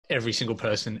every single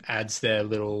person adds their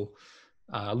little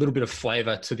bit of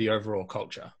flavor to the overall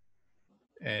culture.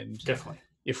 And Definitely.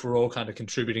 if we're all kind of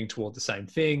contributing toward the same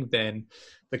thing, then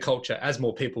the culture, as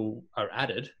more people are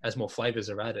added, as more flavors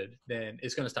are added, then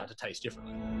it's going to start to taste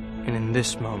differently. And in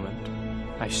this moment,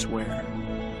 I swear,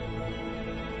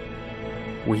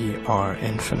 we are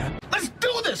infinite. Let's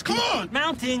do this! Come on!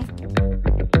 Mounting!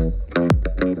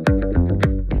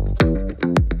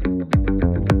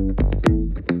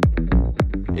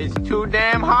 It's too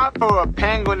damn hot for a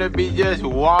penguin to be just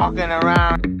walking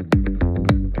around.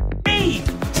 3,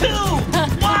 2,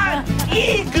 1,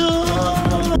 eagle!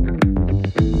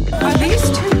 Are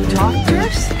these two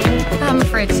doctors? I'm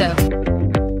afraid so.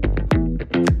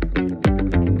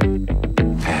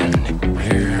 And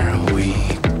here we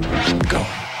go.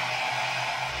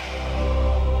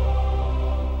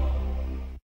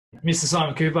 Mr.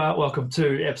 Simon Cooper, welcome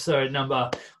to episode number,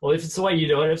 well, if it's the way you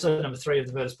do it, episode number 3 of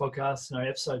the Virtus podcast. No,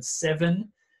 episode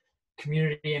 7,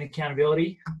 community and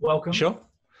accountability. Welcome. Sure.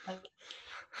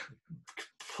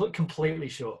 Completely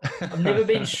sure. I've never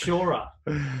been surer.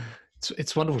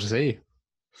 It's wonderful to see you.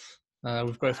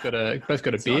 We've both got a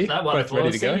It's beer, not that both wonderful. ready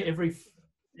I to see go. you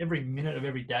every minute of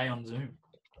every day on Zoom.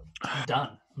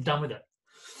 I'm done with it.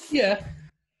 Yeah.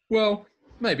 Well,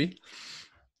 maybe.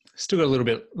 Still got a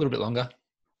little bit longer.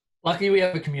 Luckily, we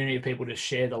have a community of people to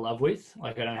share the love with.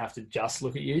 Like, I don't have to just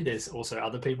look at you. There's also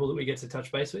other people that we get to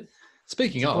touch base with.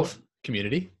 Speaking of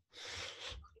community,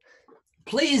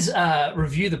 please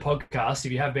review the podcast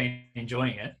if you have been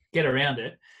enjoying it. Get around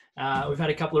it. We've had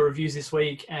a couple of reviews this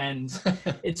week, and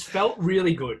it's felt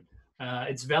really good.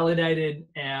 It's validated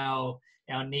our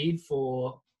need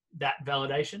for that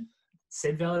validation,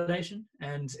 said validation,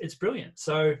 and it's brilliant.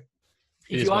 So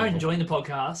if you are enjoying the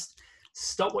podcast,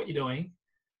 stop what you're doing.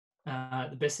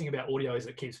 The best thing about audio is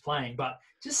it keeps playing, but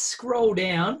just scroll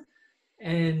down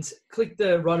and click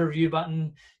the write a review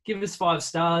button. Give us 5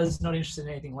 stars, not interested in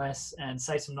anything less, and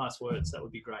say some nice words. That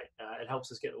would be great. It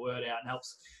helps us get the word out and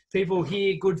helps people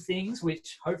hear good things,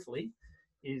 which hopefully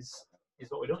is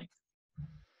what we're doing.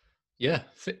 yeah,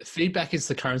 feedback is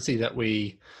the currency that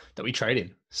we trade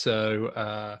in. So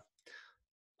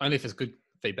only if it's good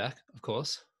feedback, of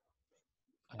course.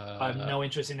 I have no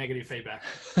interest in negative feedback.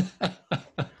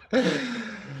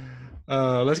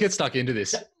 Let's get stuck into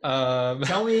this.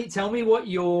 Tell me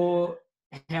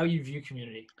how you view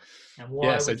community and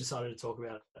why we decided to talk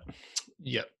about it.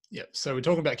 Yep. So we're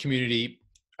talking about community.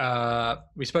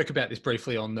 We spoke about this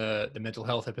briefly on the mental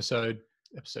health episode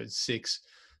 6,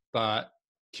 but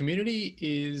community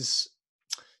is,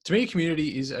 to me,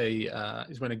 community is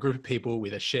is when a group of people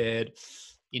with a shared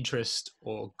interest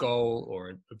or goal or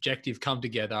an objective come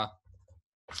together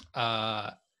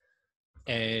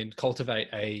and cultivate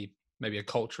maybe a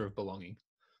culture of belonging.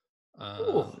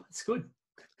 That's good.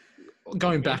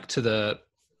 Going back to the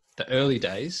early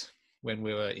days when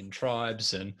we were in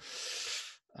tribes and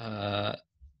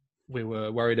we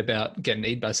were worried about getting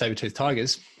eaten by saber-toothed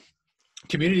tigers,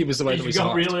 community was the way that we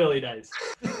survived. Real early days.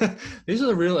 These are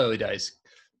the real early days.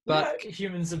 But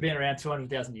humans have been around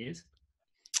 200,000 years.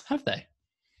 Have they?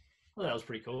 Well, that was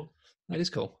pretty cool. That is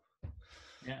cool.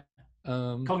 Yeah.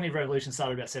 Cognitive revolution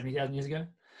started about 70,000 years ago.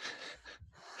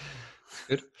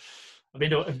 Good. I've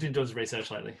been doing some research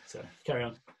lately, so carry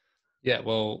on. Yeah,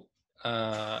 well,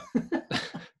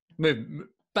 move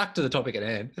back to the topic at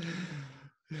hand.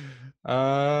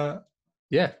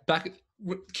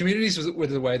 Communities were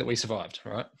the way that we survived,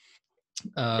 right?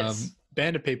 Yes.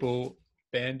 Band of people,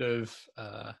 not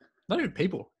even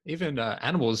people, even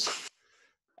animals.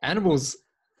 Animals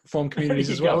form communities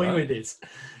as well. Going right? with this,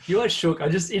 you are shook. I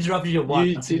just interrupted you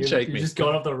once. You did shake me. You just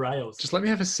gone off the rails. Just let me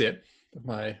have a sip of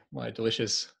my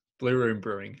delicious Blue Room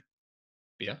Brewing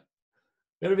beer.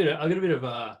 I got a bit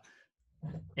of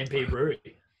MP Brewery,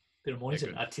 bit of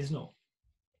Mornington, artisanal.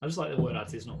 I just like the word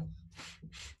artisanal.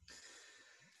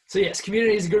 So yes,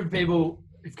 community is a group of people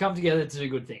who've come together to do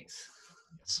good things.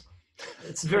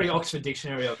 It's a very Oxford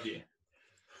Dictionary of you.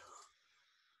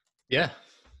 Yeah.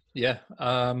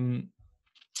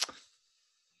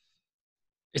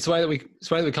 It's the way that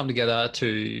we come together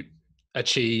to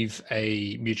achieve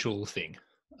a mutual thing,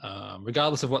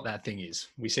 regardless of what that thing is.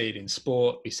 We see it in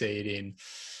sport, we see it in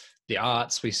the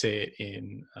arts, we see it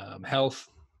in health.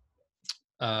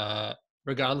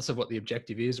 Regardless of what the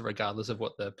objective is, or regardless of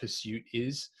what the pursuit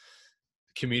is,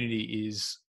 community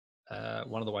is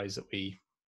one of the ways that we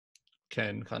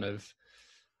can kind of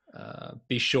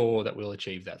be sure that we'll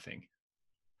achieve that thing.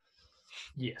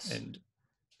 Yes. And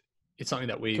it's something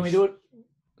that Can we do it?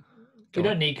 We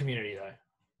don't need community though.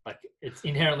 Like, it's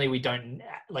inherently, we don't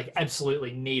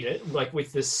absolutely need it. Like,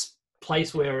 with this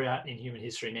place where we're at in human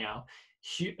history now,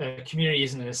 community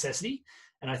isn't a necessity.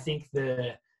 And I think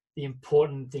the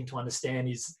important thing to understand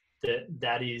is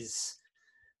that is,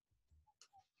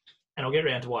 and I'll get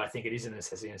around to why I think it is a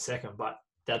necessity in a second, but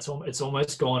it's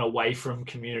almost gone away from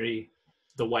community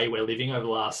the way we're living over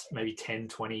the last maybe 10,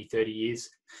 20, 30 years.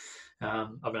 I've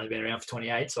only been around for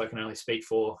 28, so I can only speak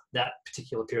for that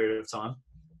particular period of time.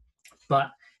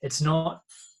 But it's not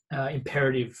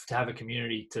imperative to have a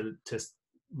community to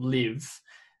live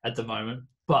at the moment,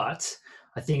 but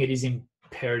I think it is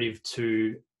imperative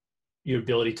to your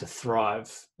ability to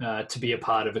thrive, to be a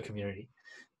part of a community,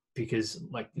 because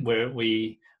like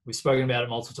we've spoken about it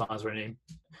multiple times. We're in an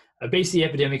obesity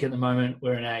epidemic at the moment.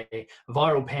 We're in a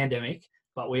viral pandemic,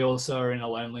 but we also are in a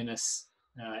loneliness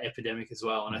epidemic as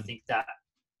well. And I think that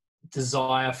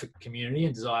desire for community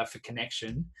and desire for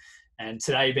connection, and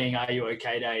today being Are You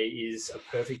OK Day, is a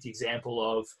perfect example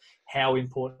of how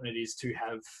important it is to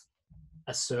have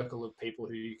a circle of people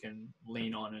who you can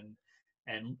lean on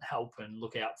and help and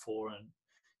look out for. And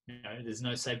there's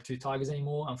no saber-toothed tigers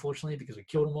anymore, unfortunately, because we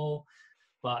killed them all.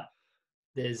 But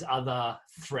there's other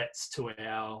threats to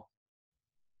our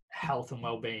health and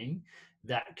well-being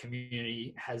that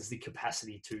community has the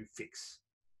capacity to fix.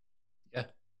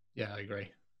 Yeah, I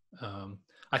agree.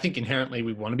 I think inherently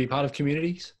we want to be part of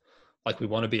communities, like we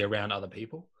want to be around other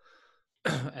people,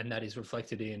 and that is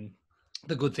reflected in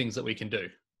the good things that we can do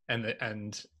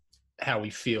and how we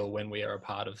feel when we are a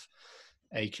part of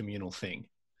a communal thing.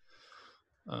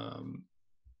 I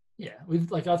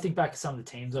think back to some of the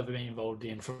teams I've been involved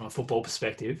in from a football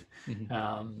perspective.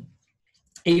 Mm-hmm.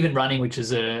 Even running, which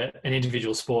is an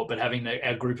individual sport, but having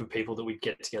our group of people that we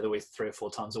get together with 3 or 4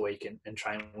 times a week and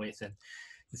train with, and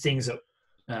the things that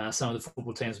some of the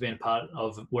football teams have been a part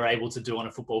of were able to do on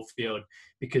a football field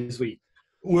because we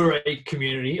were a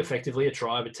community, effectively a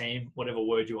tribe, a team, whatever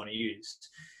word you want to use.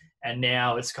 And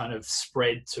now it's kind of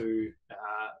spread to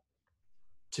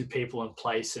people in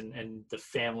place and the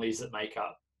families that make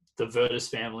up the Virtus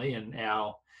family and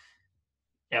our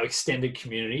extended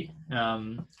community.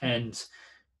 And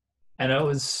it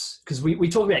was because we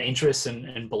talk about interests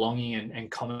and belonging and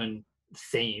common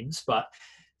themes, but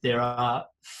there are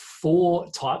 4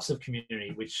 types of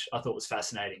community, which I thought was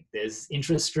fascinating. There's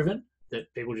interest driven,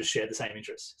 that people just share the same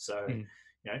interests. So,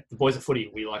 the boys are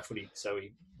footy, we like footy, so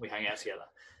we hang out together.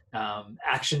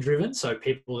 Action driven, so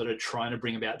people that are trying to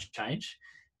bring about change.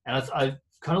 And I've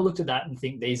kind of looked at that and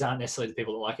think these aren't necessarily the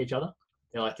people that like each other.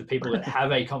 They're like the people that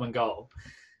have a common goal.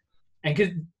 And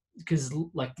because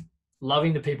like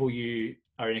loving the people you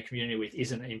are in a community with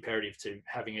isn't imperative to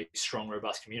having a strong,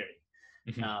 robust community.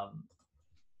 Mm-hmm.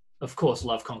 Of course,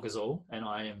 love conquers all, and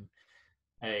I am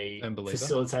a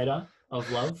facilitator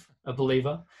of love, a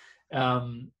believer.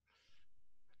 And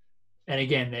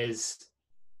again, there's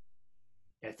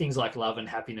things like love and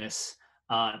happiness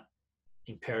aren't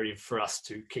imperative for us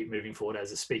to keep moving forward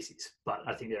as a species, but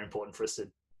I think they're important for us to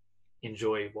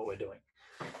enjoy what we're doing.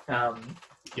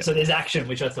 So there's action,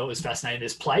 which I thought was fascinating.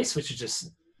 There's place, which is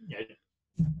just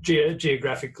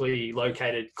geographically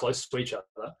located close to each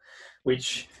other,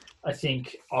 which I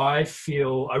think I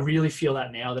really feel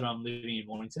that now that I'm living in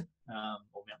Mornington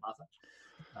or Mount Martha.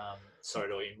 Sorry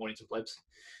to all you Mornington plebs,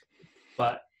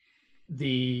 but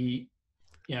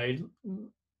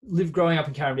growing up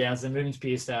in Carrum Downs, then moving to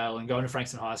Pearcedale and going to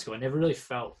Frankston High School, I never really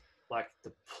felt like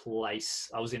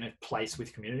I was in a place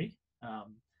with community.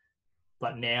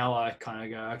 But now I kind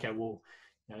of go, okay, well,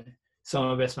 some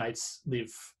of my best mates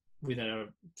live within a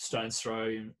stone's throw,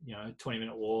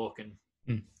 20-minute walk, and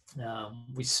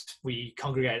we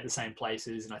congregate at the same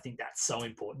places, and I think that's so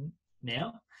important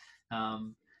now.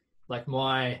 Like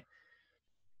my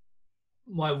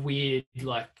weird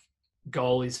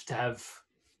goal is to have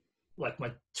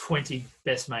my 20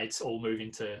 best mates all move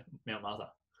into Mount Martha.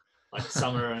 Like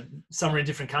some are in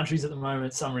different countries at the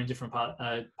moment, some are in different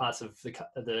parts of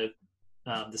the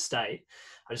state.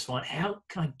 I just want, how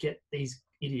can I get these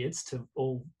idiots to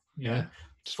all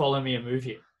follow me and move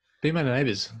here? Be my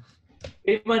neighbours.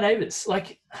 Be my neighbours.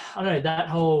 Like, I don't know, that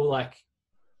whole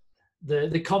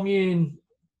the commune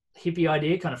hippie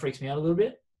idea kind of freaks me out a little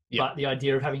bit. Yep. But the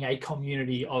idea of having a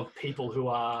community of people who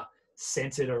are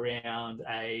centered around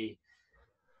a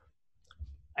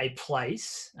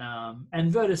place,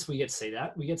 and Virtus, we get to see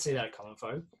that. We get to see that at Common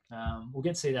Folk. We'll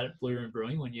get to see that at Blue Room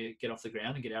Brewing when you get off the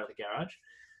ground and get out of the garage,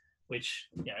 which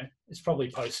is probably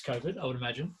post-COVID, I would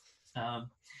imagine.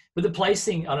 But the place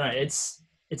thing, I don't know.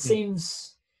 It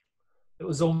seems it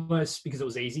was almost because it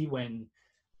was easy when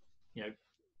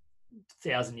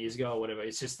 1,000 years ago or whatever.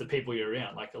 It's just the people you're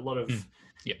around. Like a lot of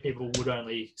people would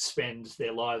only spend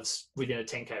their lives within a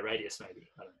 10K radius,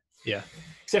 maybe. I don't know. Yeah.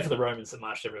 except for the Romans that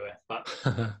marched everywhere. But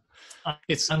I'm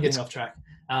getting off track.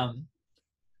 There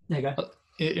you go.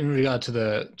 In regard to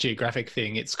the geographic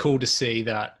thing, it's cool to see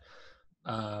that,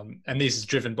 and this is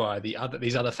driven by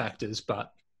these other factors,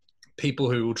 but people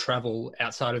who will travel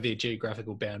outside of their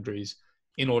geographical boundaries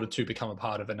in order to become a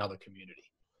part of another community,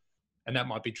 and that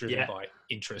might be driven by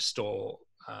interest or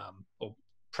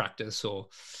practice or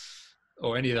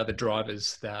any of the other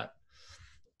drivers that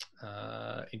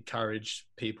encourage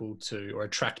people to or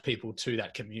attract people to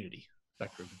that community,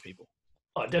 that group of people.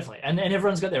 Oh, definitely, and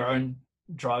everyone's got their own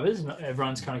drivers, and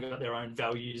everyone's kind of got their own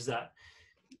values that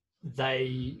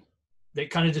they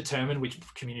kind of determine which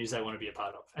communities they want to be a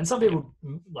part of. And some people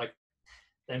like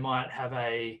they might have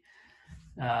a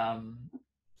oh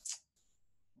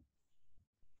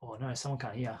no, someone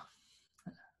can't hear.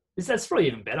 That's probably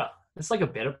even better. It's like a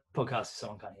better podcast if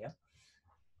someone can't hear.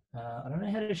 I don't know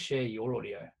how to share your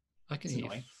audio. I can hear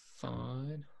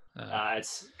fine.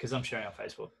 It's because I'm sharing on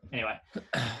Facebook. Anyway,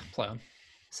 play on.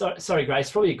 So, sorry,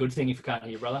 Grace. Probably a good thing if you can't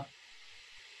hear, brother.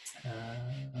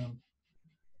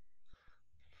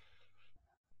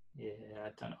 Yeah,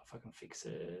 I don't know if I can fix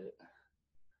it.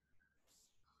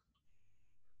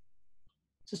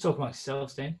 Just talk amongst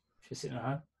yourselves, Dan. If you're sitting at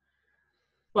home.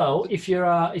 Well, if you're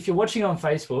watching on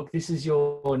Facebook, this is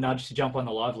your nudge to jump on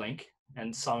the live link,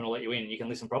 and someone will let you in, and you can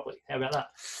listen properly. How about that?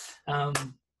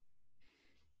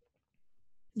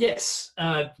 Yes,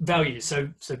 values.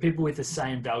 So people with the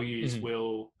same values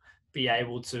will be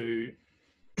able to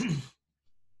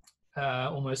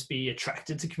almost be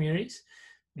attracted to communities.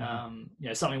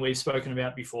 Something we've spoken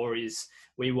about before is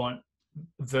we want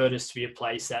Virtus to be a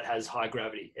place that has high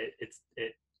gravity.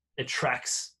 It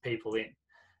attracts people in,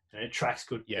 and it attracts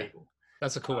good people.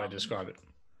 That's a cool way to describe it.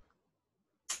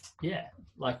 Yeah,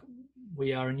 like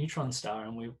we are a neutron star,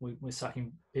 and we're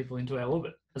sucking people into our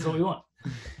orbit. That's what we want.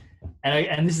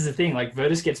 And this is the thing, like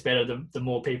Virtus gets better the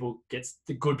more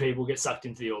the good people get sucked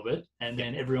into the orbit, and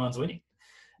then everyone's winning.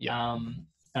 And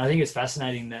I think it's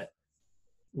fascinating that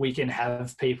we can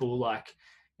have people like,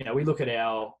 we look at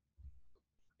our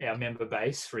member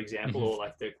base, for example, or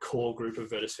like the core group of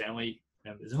Virtus family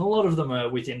members, and a lot of them are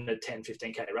within the 10,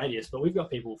 15K radius, but we've got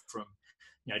people from,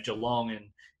 Geelong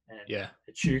and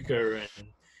Echuca and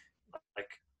like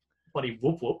bloody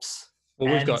whoop whoops.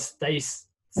 Well, we've got they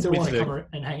still want to come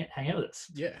and hang out with us.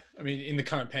 Yeah. I mean, in the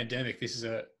current pandemic, this is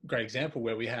a great example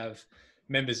where we have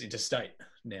members interstate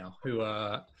now who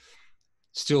are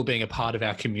still being a part of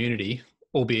our community,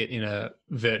 albeit in a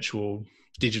virtual,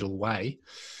 digital way,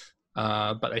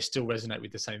 but they still resonate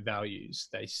with the same values.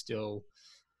 They still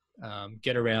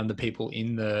get around the people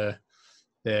in their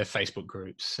Facebook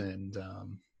groups and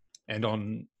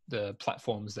on the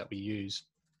platforms that we use.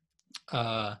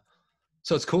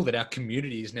 So it's cool that our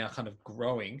community is now kind of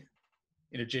growing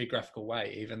in a geographical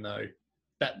way, even though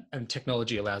and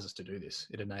technology allows us to do this.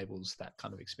 It enables that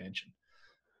kind of expansion.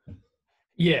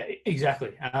 Yeah,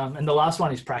 exactly. And the last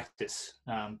one is practice.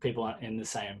 People aren't in the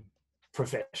same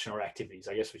profession or activities,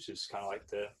 I guess, which is kind of like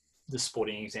the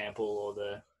sporting example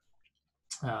or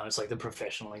it's like the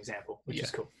professional example, which is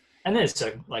cool. And these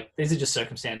are just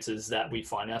circumstances that we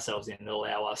find ourselves in that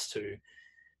allow us to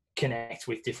connect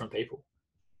with different people.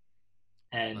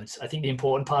 And I think the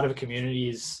important part of a community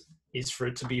is for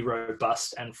it to be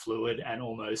robust and fluid and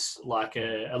almost like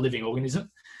a living organism.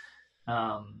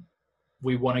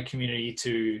 We want a community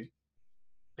to,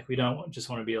 we don't just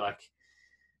want to be like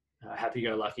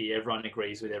happy-go-lucky. Everyone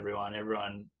agrees with everyone.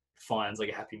 Everyone finds like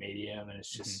a happy medium, and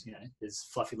it's just there's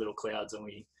fluffy little clouds, and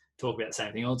we talk about the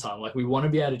same thing all the time. Like we want to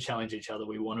be able to challenge each other.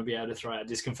 We want to be able to throw out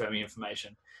disconfirming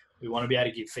information. We want to be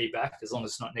able to give feedback, as long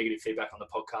as it's not negative feedback on the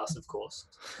podcast, of course.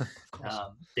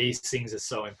 These things are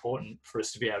so important for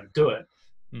us to be able to do it.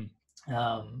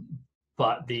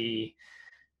 But the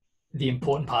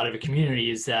important part of a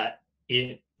community is that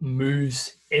it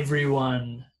moves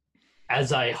everyone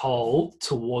as a whole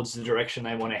towards the direction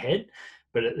they want to head.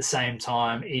 But at the same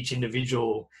time, each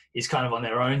individual is kind of on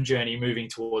their own journey moving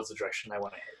towards the direction they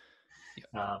want to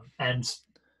head. And,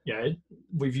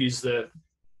 we've used the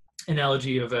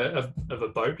analogy of a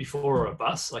boat before, or a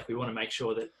bus. Like we want to make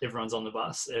sure that everyone's on the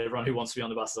bus. Everyone who wants to be on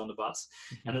the bus is on the bus,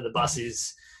 and that the bus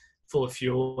is full of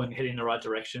fuel and heading in the right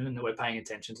direction, and that we're paying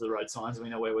attention to the road signs and we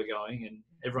know where we're going, and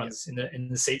everyone's in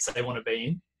the seats that they want to be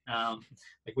in.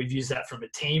 Like we've used that from a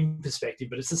team perspective,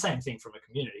 but it's the same thing from a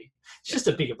community. It's just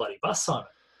a bigger bloody bus, Simon.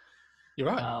 You're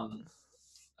right.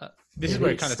 This is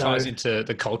where it kind of ties into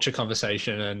the culture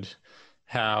conversation and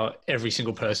how every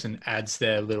single person adds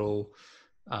their little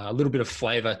bit of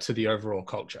flavor to the overall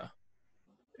culture.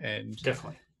 And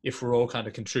definitely, if we're all kind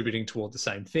of contributing toward the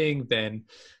same thing, then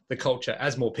the culture,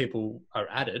 as more people are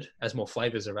added, as more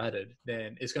flavors are added,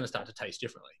 then it's going to start to taste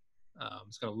differently.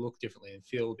 It's going to look differently and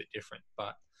feel a bit different.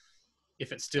 But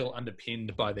if it's still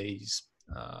underpinned by these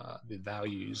the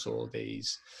values or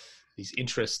these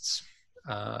interests,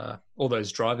 all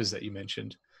those drivers that you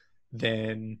mentioned,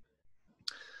 then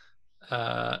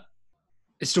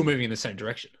it's still moving in the same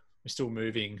direction. We're still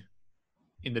moving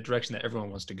in the direction that everyone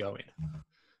wants to go in.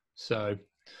 So,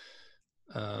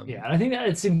 and I think that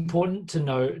it's important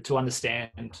to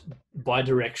understand by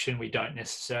direction we don't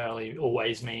necessarily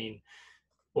always mean.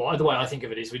 Well, the way I think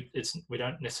of it is we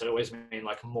don't necessarily always mean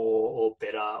like more or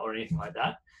better or anything like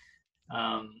that.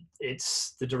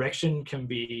 It's the direction can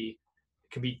be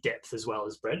depth as well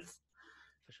as breadth.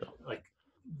 For sure. Like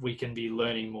we can be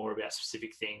learning more about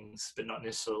specific things, but not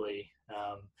necessarily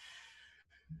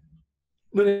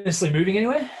moving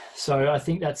anywhere. So I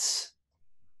think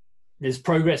there's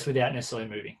progress without necessarily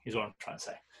moving is what I'm trying to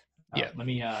say. Let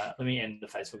me end the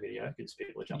Facebook video because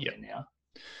people are jumping in now.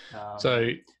 So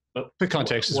for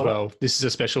context as well, this is a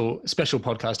special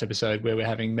podcast episode where we're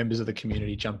having members of the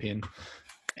community jump in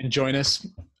and join us.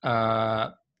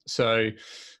 So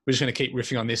we're just going to keep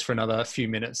riffing on this for another few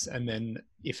minutes, and then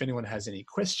if anyone has any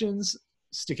questions,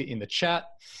 stick it in the chat,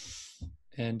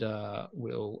 and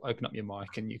we'll open up your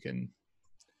mic, and you can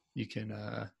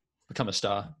become a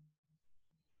star.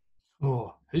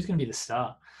 Oh, who's going to be the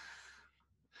star?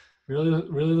 Really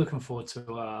looking forward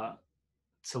to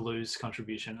Lou's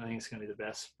contribution. I think it's going to be the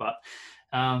best. But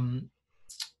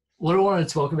what I wanted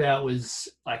to talk about was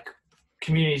like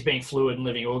communities being fluid and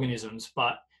living organisms,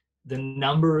 but the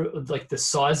the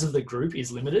size of the group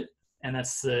is limited, and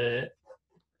that's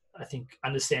I think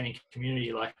understanding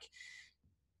community. Like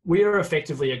we are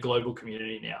effectively a global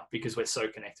community now because we're so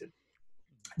connected.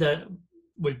 That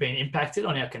we've been impacted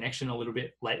on our connection a little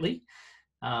bit lately,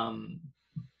 and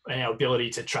our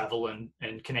ability to travel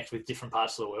and connect with different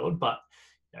parts of the world. But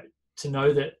to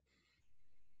know that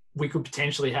we could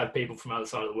potentially have people from the other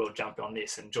side of the world jump on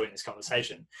this and join this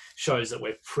conversation shows that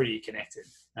we're pretty connected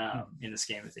in the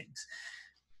scheme of things.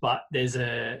 But there's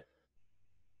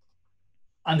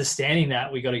understanding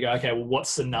that we got to go, okay, well,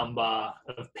 what's the number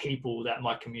of people that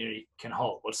my community can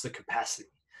hold? What's the capacity?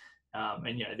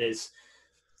 And there's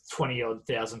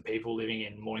 20,000 odd people living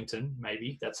in Mornington,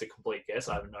 maybe. That's a complete guess.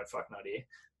 I have no fucking idea.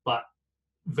 But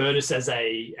Virtus as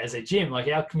a gym, like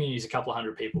our community is a couple of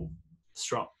hundred people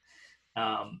strong.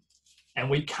 And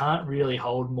we can't really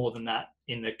hold more than that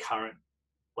in the current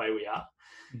way we are.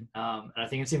 And I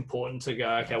think it's important to go,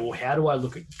 okay, well, how do I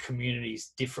look at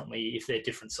communities differently if they're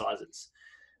different sizes?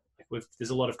 Like there's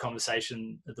a lot of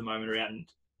conversation at the moment around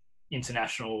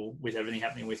international, with everything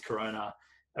happening with Corona,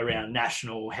 around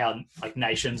national, how like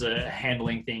nations are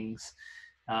handling things.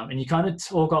 And you kind of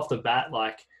talk off the bat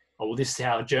like, oh, well, this is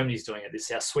how Germany's doing it. This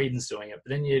is how Sweden's doing it. But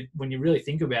then when you really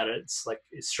think about it, it's like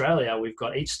Australia, we've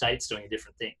got each state's doing a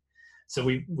different thing. So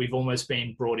we've almost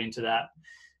been brought into that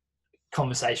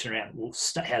conversation around, well,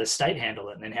 how does state handle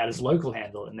it? And then how does local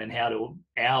handle it? And then how do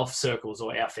our circles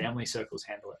or our family circles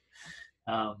handle it?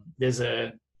 There's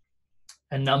a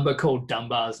number called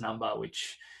Dunbar's number,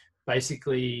 which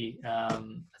basically, I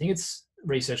think it's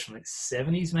research from the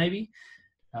 70s, maybe.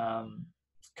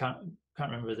 Can't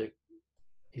remember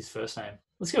his first name.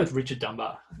 Let's go with Richard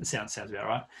Dunbar. It sounds about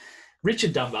right.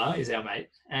 Richard Dunbar is our mate,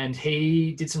 and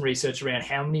he did some research around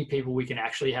how many people we can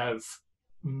actually have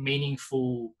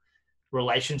meaningful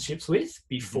relationships with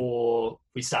before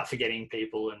we start forgetting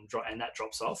people and that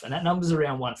drops off. And that number's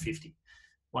around 150.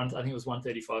 I think it was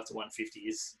 135 to 150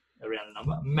 is around the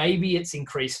number. Maybe it's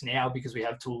increased now because we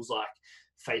have tools like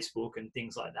Facebook and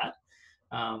things like that.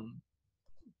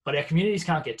 But our communities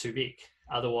can't get too big.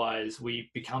 Otherwise we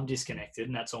become disconnected,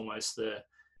 and that's almost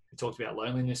we talked about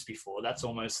loneliness before. That's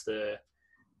almost the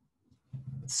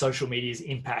social media's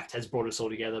impact has brought us all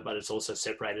together, but it's also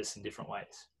separated us in different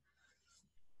ways.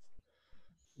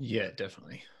 Yeah,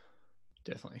 definitely.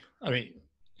 I mean,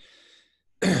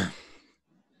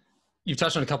 you've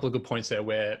touched on a couple of good points there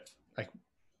where like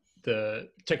the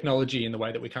technology in the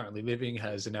way that we're currently living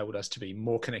has enabled us to be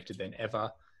more connected than ever.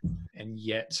 And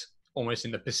yet almost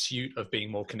in the pursuit of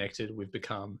being more connected, we've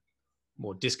become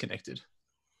more disconnected.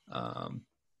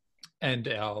 And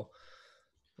our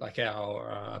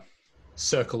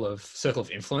circle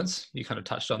of influence, you kind of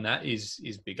touched on that,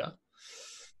 is bigger.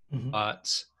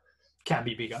 But can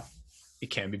be bigger. It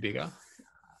can be bigger,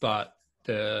 but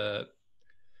the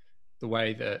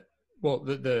way that, well,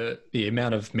 the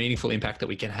amount of meaningful impact that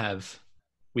we can have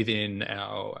within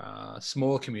our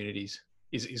smaller communities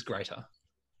is greater.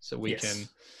 So we can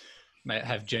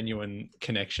have genuine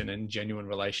connection and genuine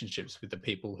relationships with the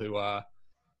people who are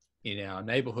in our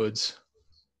neighborhoods.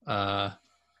 But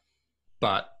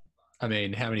I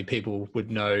mean, how many people would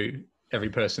know every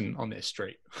person on their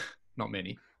street? Not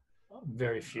many.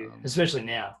 Very few, especially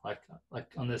now. Like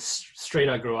on the street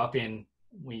I grew up in,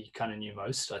 we kind of knew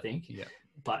most, I think. Yeah.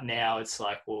 But now it's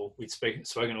like, well, we'd spoken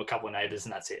to a couple of neighbours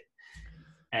and that's it.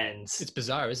 And it's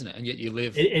bizarre, isn't it? And yet you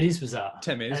live. It is bizarre.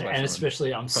 10 minutes away. And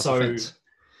especially, I'm so.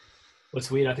 What's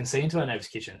weird, I can see into our neighbour's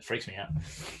kitchen. It freaks me out.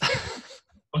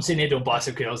 I'm sitting here doing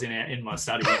bicycle curls in my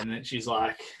study, and then she's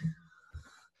like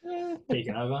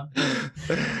peeking over.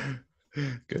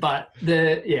 Good. But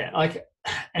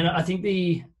and I think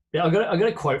I got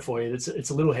a quote for you. It's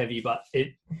a little heavy, but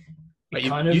it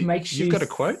kind of makes you. You've got a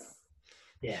quote?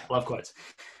 Yeah, I love quotes.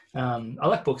 I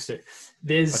like books too.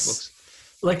 This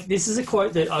is a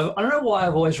quote that I don't know why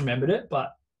I've always remembered it,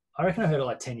 but I reckon I heard it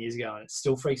like 10 years ago, and it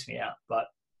still freaks me out. But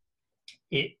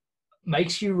it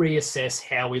makes you reassess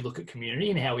how we look at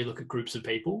community and how we look at groups of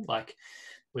people, like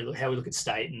how we look at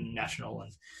state and national.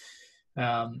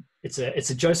 And it's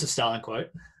a Joseph Stalin quote,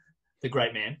 the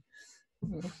great man.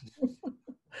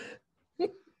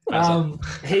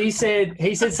 He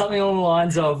said something along the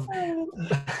lines of,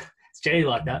 Jenny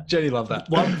like that. Jenny loved that.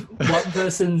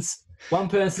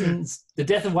 The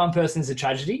death of one person is a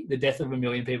tragedy. The death of a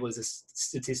million people is a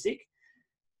statistic.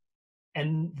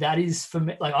 And that is, for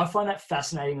me, like, I find that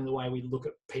fascinating in the way we look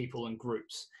at people and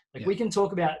groups. Like, we can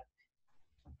talk about,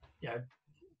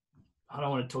 I don't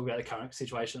want to talk about the current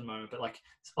situation at the moment, but like,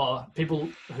 people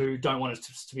who don't want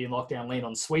us to be in lockdown lean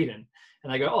on Sweden,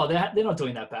 and they go, they're not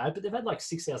doing that bad, but they've had like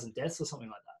 6,000 deaths or something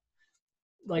like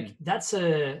that. Like, that's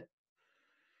a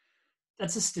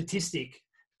statistic.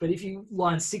 But if you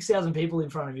line 6,000 people in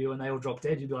front of you and they all drop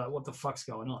dead, you'd be like, what the fuck's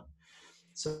going on?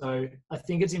 So I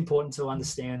think it's important to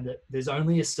understand that there's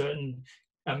only a certain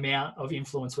amount of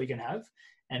influence we can have,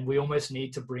 and we almost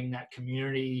need to bring that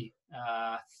community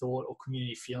thought or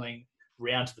community feeling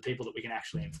around to the people that we can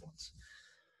actually influence.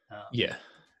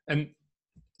 And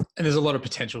there's a lot of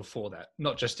potential for that,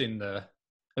 not just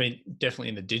definitely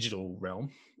in the digital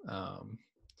realm.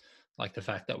 Like the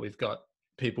fact that we've got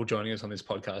people joining us on this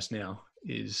podcast now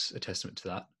is a testament to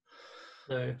that.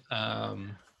 So,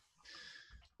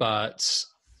 but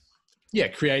yeah,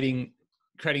 creating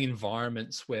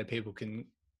environments where people can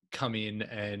come in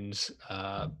and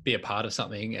be a part of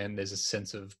something, and there's a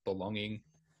sense of belonging.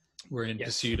 We're in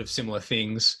pursuit of similar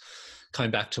things.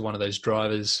 Coming back to one of those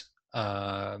drivers,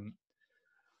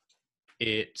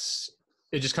 it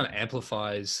just kind of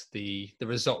amplifies the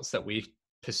results that we're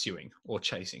pursuing or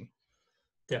chasing.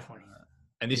 Definitely.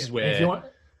 And this is where,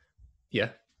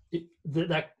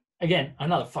 that again,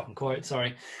 another fucking quote.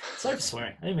 Sorry for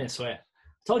swearing. I didn't mean to swear.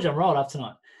 Told you I'm rolled up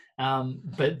tonight.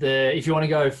 But if you want to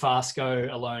go fast, go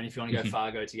alone. If you want to go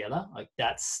far, go together. Like,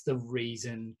 that's the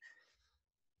reason.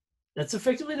 That's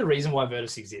effectively the reason why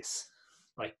Virtus exists.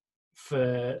 Like,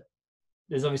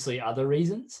 there's obviously other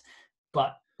reasons,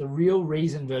 but the real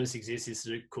reason Virtus exists is to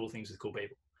do cool things with cool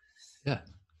people. Yeah,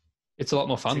 it's a lot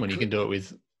more fun when you can do it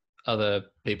with other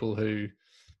people who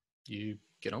you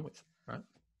get on with, right?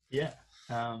 Yeah.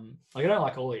 Like, I don't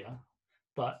like all of you,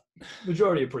 but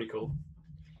majority are pretty cool.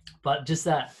 But just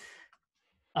that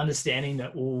understanding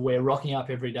that we're rocking up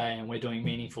every day and we're doing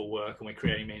meaningful work and we're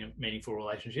creating meaningful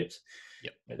relationships.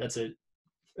 Yep. That's a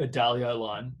Dalio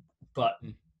line, but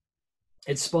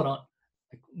it's spot on.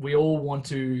 Like, we all want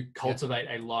to cultivate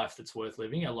a life that's worth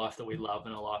living, a life that we love,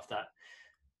 and a life that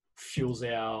fuels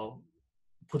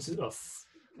puts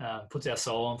our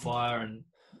soul on fire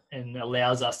and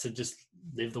allows us to just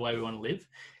live the way we want to live.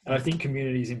 And I think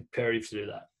community is imperative to do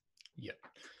that. Yeah.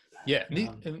 Yeah.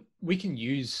 And we can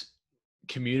use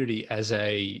community as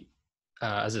a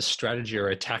strategy or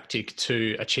a tactic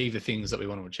to achieve the things that we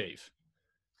want to achieve.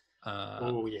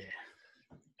 Oh yeah.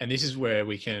 And this is where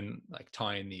we can like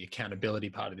tie in the accountability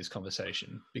part of this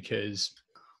conversation, because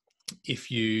if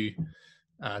you,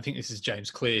 I think this is James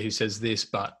Clear who says this,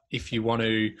 but if you want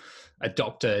to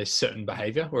adopt a certain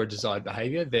behavior or a desired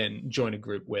behavior, then join a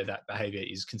group where that behavior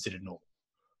is considered normal,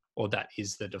 or that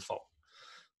is the default.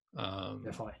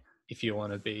 Definitely. If you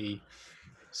want to be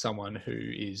someone who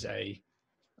is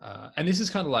and this is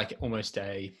kind of like almost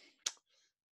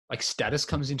like status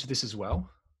comes into this as well.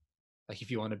 Like, if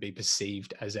you want to be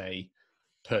perceived as a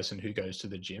person who goes to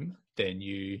the gym, then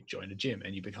you join a gym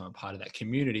and you become a part of that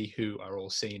community who are all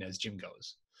seen as gym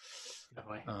goers.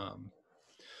 Definitely.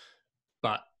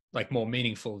 But like, more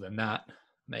meaningful than that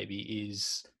maybe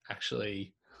is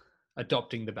actually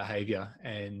adopting the behavior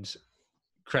and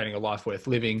creating a life worth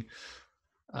living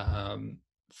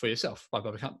for yourself by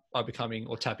becoming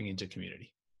or tapping into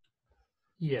community.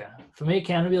 Yeah, for me,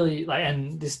 accountability,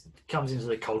 and this comes into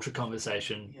the culture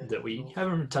conversation that we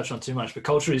haven't touched on too much, but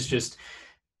culture is just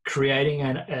creating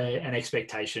an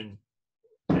expectation,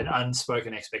 an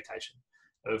unspoken expectation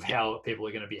of how people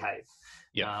are going to behave.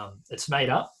 It's made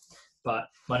up, but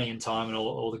money and time and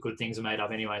all the good things are made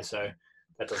up anyway, so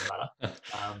that doesn't matter.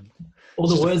 All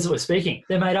the words that we're speaking,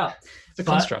 they're made up. It's a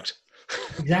construct.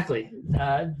 Exactly.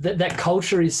 That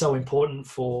culture is so important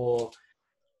for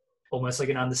almost like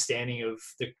an understanding of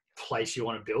the place you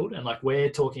want to build. And like we're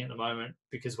talking at the moment,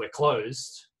 because we're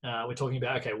closed, we're talking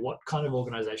about, okay, what kind of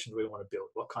organization do we want to build?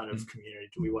 What kind of community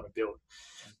do we want to build?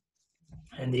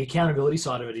 And the accountability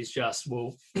side of it is just,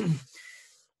 well,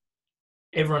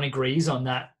 everyone agrees on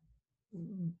that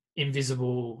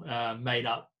invisible made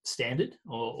up standard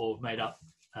or made up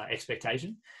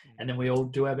expectation. And then we all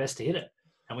do our best to hit it.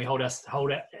 And we hold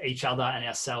each other and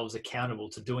ourselves accountable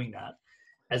to doing that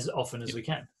as often as we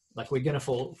can. Like we're going to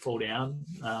fall down,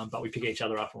 but we pick each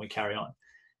other up and we carry on.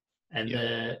 And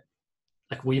the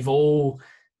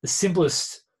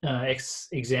simplest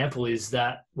example is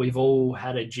that we've all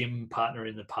had a gym partner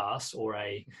in the past, or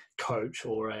a coach,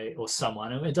 or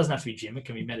someone. And it doesn't have to be gym; it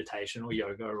can be meditation or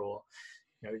yoga, or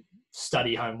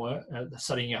studying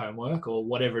your homework, or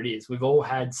whatever it is. We've all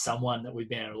had someone that we've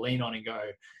been able to lean on and go,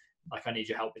 like, I need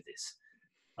your help with this.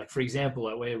 Like, for example,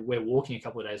 like we're walking a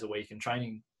couple of days a week and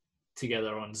training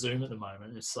together on Zoom at the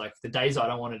moment. It's like the days I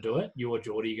don't want to do it, you or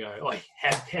Geordie go, oh,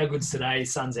 how good's today?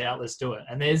 Sun's out, let's do it.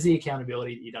 And there's the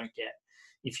accountability that you don't get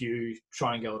if you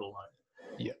try and go it alone.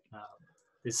 Yeah.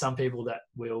 There's some people that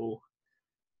will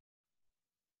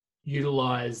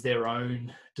utilize their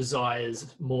own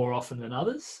desires more often than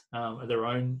others, their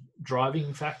own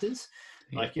driving factors.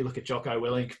 Like you look at Jocko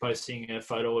Willink posting a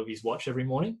photo of his watch every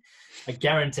morning. I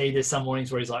guarantee there's some mornings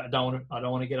where he's like, I don't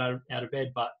want to get out of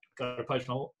bed, but got to post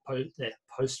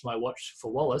my watch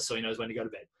for Wallace so he knows when to go to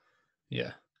bed.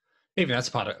 Yeah. Even that's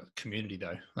part of community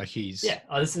though. Like he's... Yeah,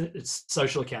 it's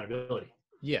social accountability.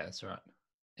 Yeah, that's right.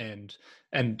 And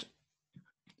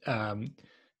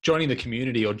joining the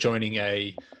community or joining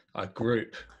a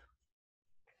group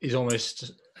is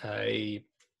almost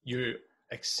you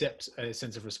accept a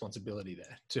sense of responsibility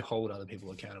there to hold other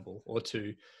people accountable, or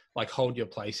to like hold your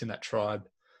place in that tribe.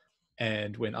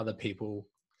 And when other people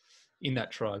in that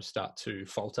tribe start to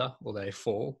falter or they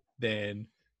fall, then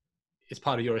it's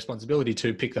part of your responsibility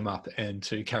to pick them up and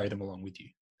to carry them along with you.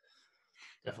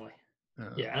 Definitely.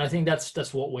 Yeah. And I think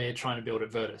that's what we're trying to build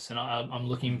at Virtus. And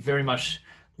I'm very much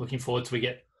looking forward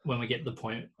to when we get to the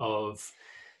point of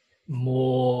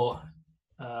more,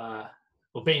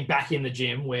 or being back in the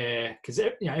gym, where, because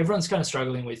everyone's kind of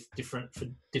struggling with for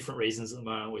different reasons at the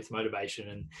moment, with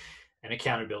motivation and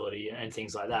accountability and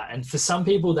things like that. And for some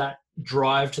people, that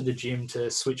drive to the gym to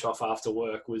switch off after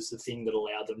work was the thing that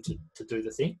allowed them to do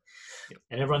the thing. Yep.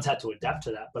 And everyone's had to adapt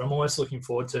to that. But I'm almost looking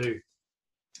forward to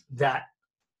that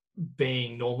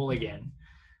being normal again,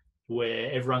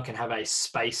 where everyone can have a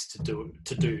space to do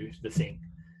the thing.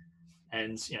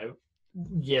 And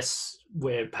yes,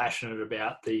 we're passionate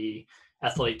about the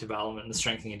athletic development and the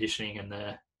strength and conditioning and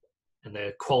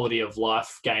the quality of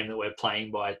life game that we're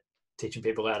playing by teaching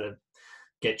people how to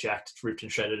get jacked, ripped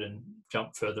and shredded and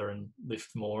jump further and lift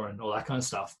more and all that kind of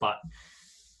stuff. But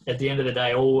at the end of the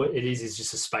day, all it is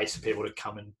just a space for people to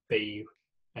come and be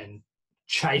and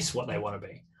chase what they want to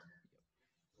be.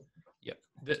 Yep.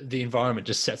 The environment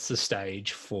just sets the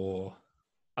stage for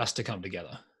us to come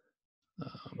together. I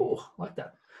like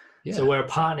that. Yeah. So we're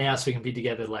apart now so we can be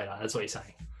together later. That's what you're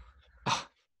saying.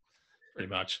 Pretty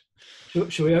much.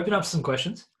 Should we open up some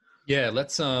questions? Yeah,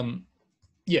 let's do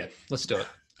it.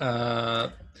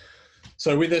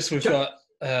 So with this, we've got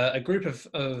a group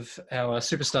of our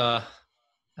superstar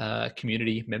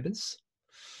community members.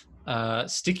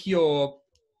 Stick your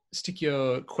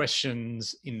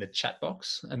questions in the chat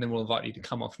box, and then we'll invite you to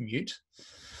come off mute.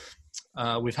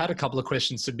 We've had a couple of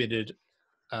questions submitted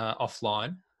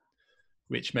offline,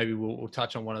 which maybe we'll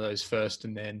touch on one of those first,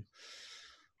 and then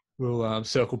we'll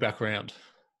circle back around.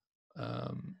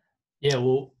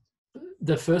 Well,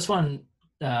 the first one,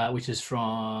 which is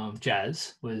from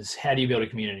Jazz, was how do you build a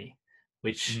community?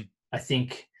 Which I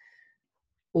think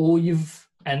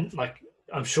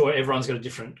I'm sure everyone's got a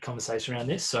different conversation around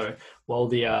this. So while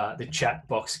the chat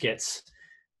box gets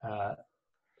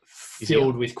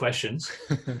filled with questions,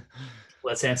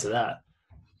 let's answer that.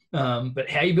 But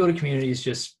how you build a community is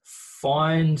just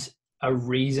find a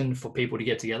reason for people to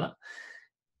get together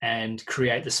and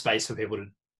create the space for people to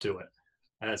do it.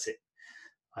 And that's it.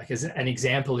 Like, as an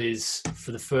example is,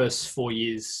 for the first 4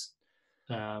 years,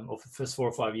 or for the first 4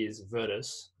 or 5 years of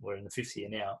Virtus, we're in the 5th year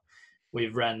now,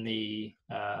 we've ran the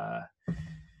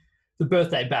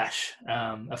birthday bash,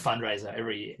 a fundraiser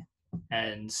every year.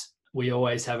 And we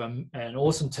always have an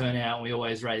awesome turnout. We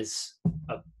always raise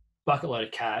a bucket load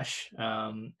of cash,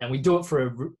 and we do it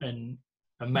for an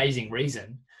amazing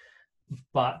reason.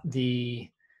 But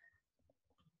we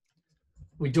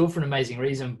do it for an amazing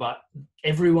reason, but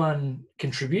everyone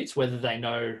contributes, whether they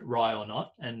know Rye or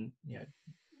not. And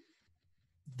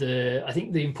I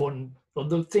think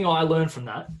the thing I learned from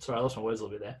that, sorry, I lost my words a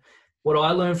little bit there. What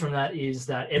I learned from that is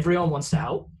that everyone wants to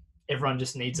help. Everyone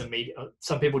just needs a medium.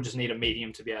 Some people just need a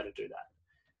medium to be able to do that.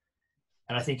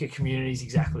 And I think a community is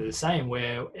exactly the same,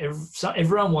 where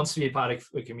everyone wants to be a part of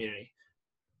a community.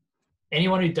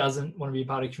 Anyone who doesn't want to be a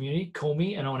part of a community, call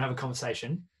me and I want to have a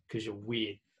conversation because you're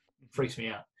weird. It freaks me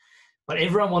out. But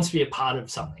everyone wants to be a part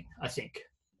of something, I think.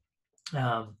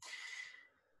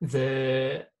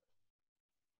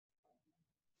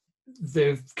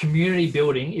 The community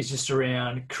building is just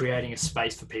around creating a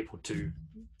space for people to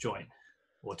join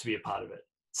or to be a part of it.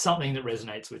 Something that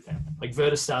resonates with them. Like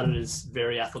Virtus started as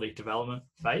very athletic development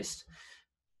based,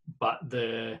 but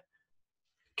the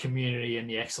community and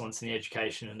the excellence and the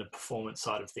education and the performance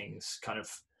side of things kind of,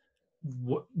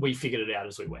 we figured it out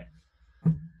as we went.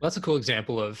 That's a cool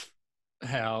example of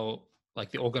how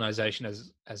like the organization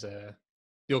the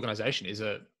organization is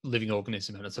a living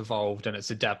organism, and it's evolved and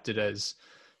it's adapted as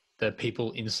the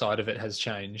people inside of it has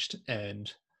changed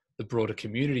and the broader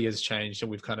community has changed, and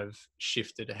we've kind of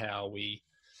shifted how we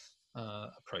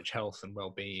approach health and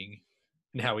well-being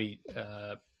and how we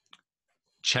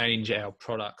change our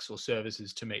products or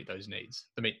services to meet those needs,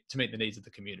 to meet the needs of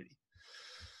the community.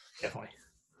 Definitely.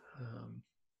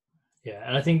 Yeah,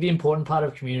 and I think the important part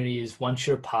of community is once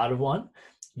you're a part of one,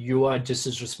 you are just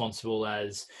as responsible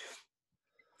as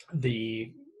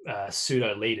the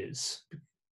pseudo leaders.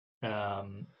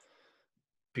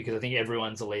 Because I think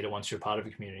everyone's a leader once you're a part of a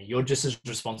community. You're just as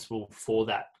responsible for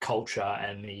that culture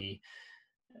and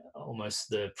almost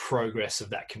the progress of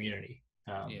that community.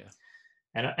 And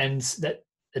that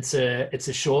it's a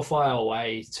surefire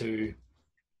way to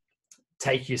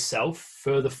take yourself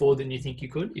further forward than you think you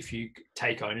could if you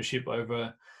take ownership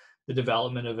over the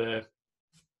development of a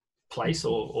place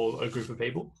or a group of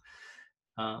people.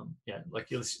 Like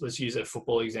let's use a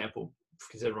football example,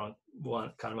 because everyone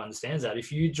kind of understands that.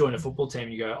 If you join a football team,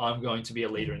 you go, I'm going to be a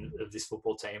leader of this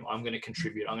football team. I'm going to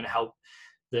contribute. I'm going to help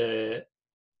the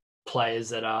players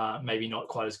that are maybe not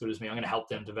quite as good as me. I'm going to help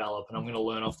them develop, and I'm going to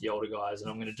learn off the older guys,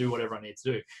 and I'm going to do whatever I need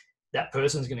to do. That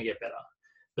person's going to get better,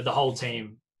 but the whole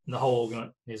team and the whole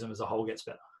organism as a whole gets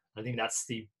better. I think that's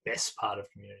the best part of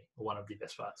community, or one of the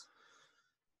best parts.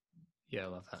 Yeah, I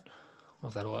love that.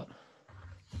 Love that a lot.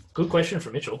 Good question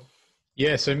from Mitchell.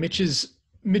 Yeah, so Mitch has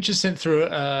sent through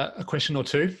a question or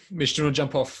two. Mitch, do you want to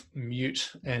jump off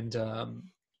mute and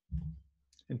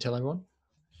tell everyone?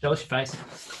 Show us your face.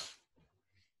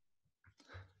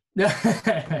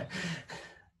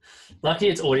 Lucky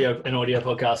it's an audio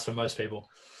podcast for most people.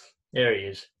 There he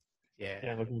is. Yeah,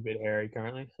 I'm looking a bit hairy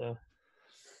currently, so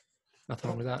nothing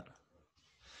wrong with that.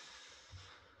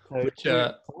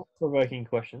 So, provoking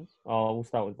questions. Oh, we'll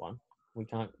start with one. We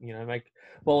can't, make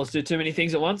Wallace do too many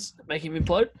things at once, make him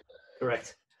implode.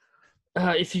 Correct.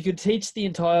 If you could teach the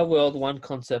entire world one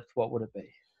concept, what would it be?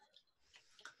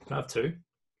 Can I have two?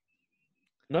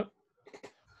 Nope.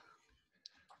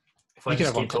 If I you can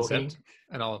have one talking, concept,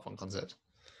 and I'll have one concept.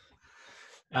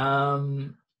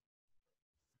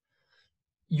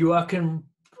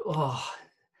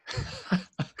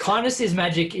 Kindness is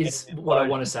magic is what I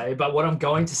want to say, but what I'm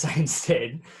going to say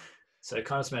instead. So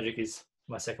kindness magic is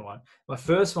my second one. My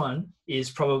first one is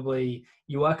probably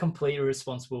you are completely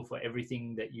responsible for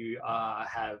everything that you are,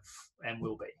 have, and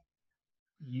will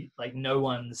be. No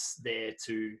one's there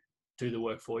to do the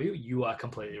work for you. You are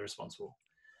completely responsible.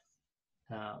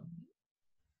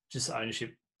 Just the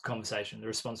ownership conversation, the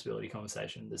responsibility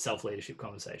conversation, the self-leadership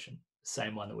conversation,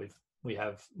 same one that we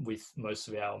have with most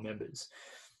of our members,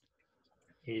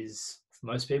 is for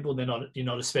most people, you're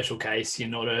not a special case. You're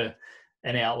not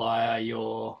an outlier.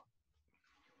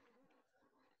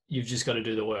 You've just got to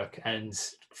do the work and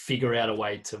figure out a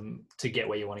way to get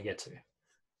where you want to get to.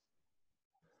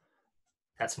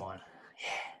 That's mine.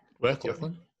 Yeah. Work,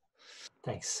 Lachlan.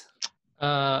 Thanks.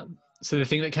 So the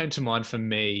thing that came to mind for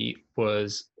me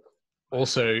was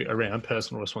also around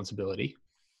personal responsibility,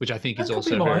 which I think is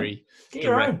also very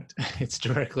direct. It's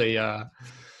directly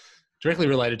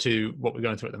related to what we're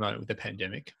going through at the moment with the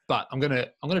pandemic. But I'm gonna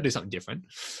do something different.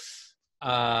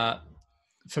 For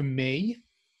me,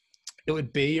 it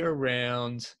would be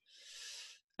around,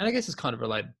 and I guess it's kind of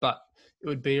related, but it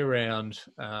would be around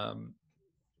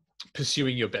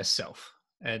pursuing your best self.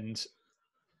 And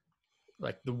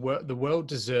like the world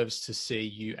deserves to see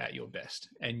you at your best,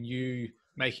 and you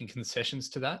making concessions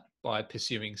to that by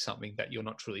pursuing something that you're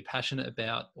not truly passionate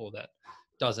about or that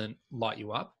doesn't light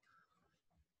you up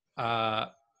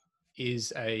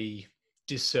is a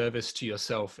disservice to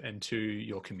yourself and to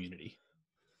your community.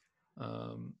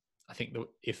 I think that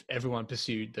if everyone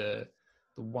pursued the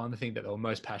one thing that they were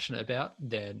most passionate about,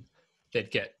 then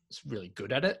they'd get really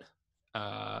good at it.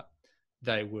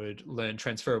 They would learn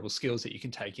transferable skills that you can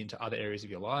take into other areas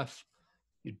of your life.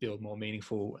 You'd build more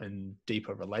meaningful and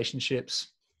deeper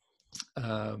relationships.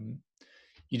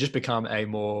 You just become a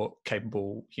more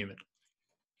capable human,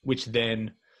 which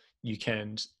then you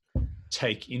can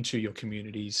take into your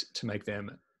communities to make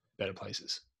them better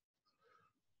places.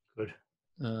 Good.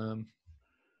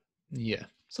 Yeah,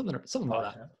 something like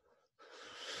that.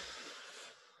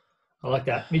 I like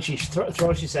that. Mitchie, throw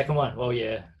us your second one while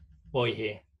you're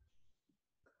here.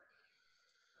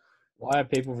 Why are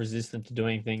people resistant to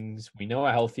doing things we know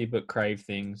are healthy but crave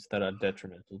things that are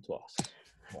detrimental to us?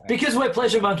 Why? Because we're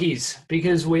pleasure monkeys.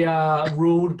 Because we are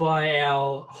ruled by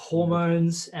our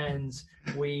hormones, and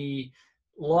we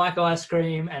like ice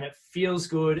cream, and it feels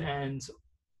good. And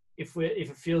if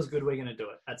it feels good, we're going to do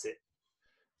it. That's it.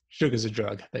 Sugar's a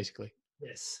drug, basically.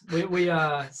 Yes, we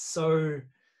are so.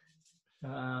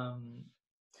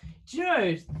 Do you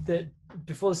know that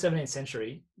before the 17th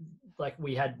century, like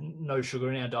we had no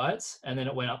sugar in our diets, and then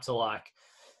it went up to like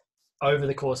over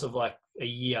the course of like a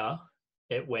year,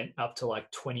 it went up to like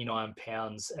 29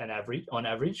 pounds on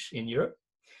average in Europe.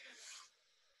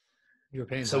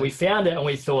 Europeans. So we found it and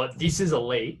we thought, this is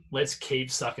elite. Let's keep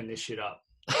sucking this shit up.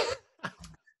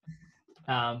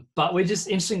 But we're just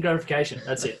instant gratification.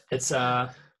 That's it. It's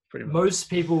pretty much. Most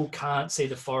people can't see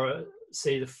the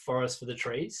forest for the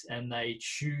trees, and they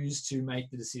choose to make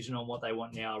the decision on what they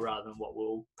want now rather than what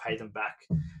will pay them back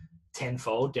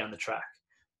tenfold down the track.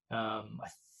 I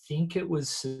think it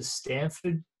was a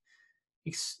Stanford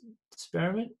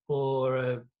experiment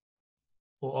or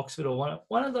Oxford or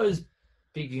one of those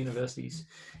big universities,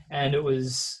 and it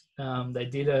was they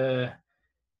did a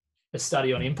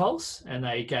study on impulse, and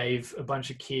they gave a bunch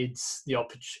of kids the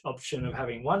option of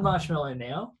having one marshmallow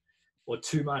now or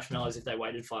two marshmallows if they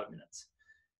waited 5 minutes.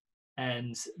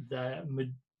 And the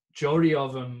majority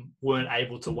of them weren't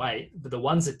able to wait, but the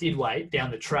ones that did wait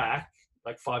down the track,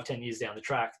 like 5-10 years down the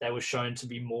track, they were shown to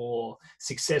be more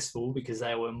successful because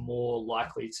they were more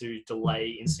likely to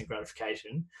delay instant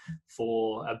gratification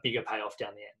for a bigger payoff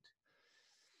down the end.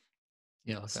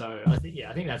 Yeah. Like so I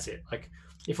think that's it. Like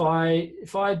if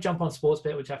I jump on sports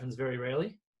bet, which happens very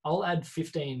rarely, I'll add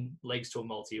 15 legs to a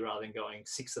multi rather than going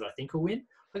 6 that I think will win.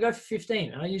 I go for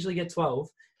 15 and I usually get 12,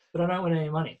 but I don't win any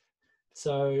money.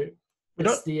 So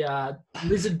it's the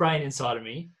lizard brain inside of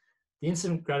me, the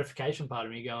instant gratification part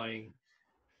of me going,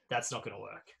 that's not going to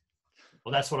work.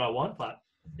 Well, that's what I want, but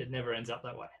it never ends up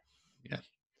that way. Yeah.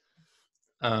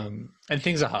 And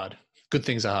things are hard. Good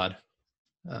things are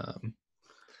hard.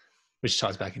 Which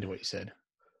ties back into what you said.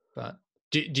 But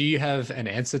do you have an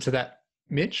answer to that,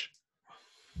 Mitch?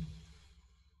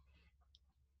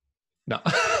 No.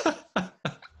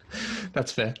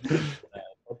 That's fair.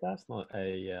 But that's not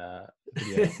a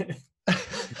video.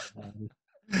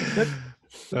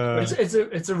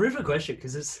 It's a river question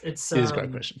because it is a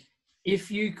great question. If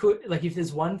you could, like, if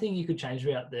there's one thing you could change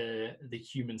about the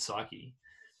human psyche,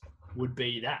 would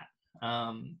be that.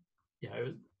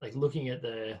 Like looking at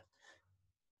the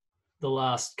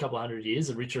last couple of 100 years,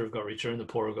 the richer have got richer and the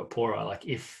poorer have got poorer. Like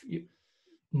if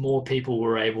more people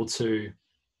were able to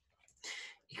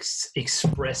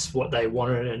express what they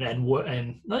wanted and not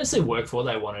necessarily work for what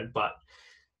they wanted, but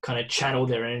kind of channel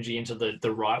their energy into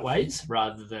the right ways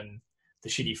rather than the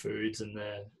shitty foods and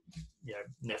the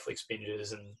Netflix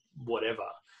binges and whatever.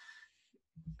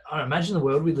 I imagine the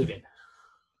world we live in.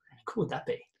 How cool would that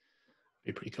be?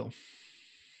 Be pretty cool.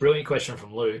 Brilliant question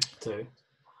from Lou too.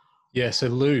 Yeah, so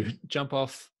Lou, jump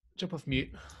off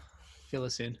mute. Fill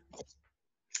us in.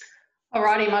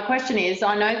 Alrighty, my question is,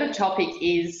 I know the topic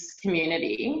is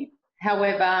community.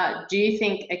 However, do you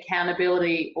think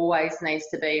accountability always needs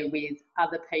to be with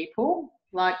other people?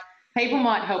 Like, people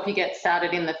might help you get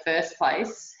started in the first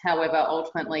place. However,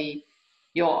 ultimately,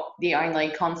 you're the only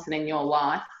constant in your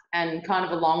life. And kind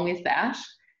of along with that,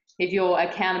 if your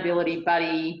accountability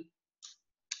buddy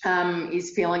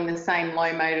is feeling the same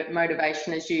low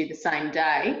motivation as you the same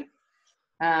day,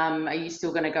 are you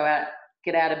still going to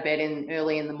get out of bed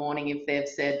early in the morning if they've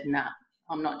said, nah,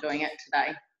 I'm not doing it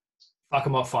today? Fuck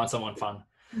them off, find someone fun.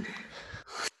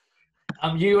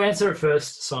 You answer it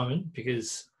first, Simon,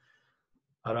 because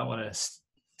I don't want to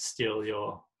steal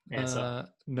your answer.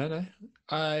 No.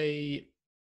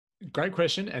 Great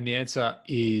question. And the answer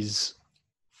is,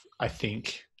 I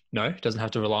think, no, it doesn't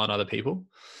have to rely on other people.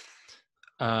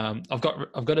 I've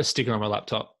got a sticker on my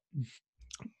laptop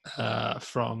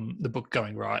from the book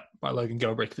Going Right by Logan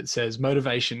Gelbrick that says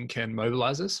motivation can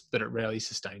mobilize us, but it rarely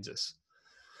sustains us.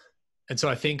 And so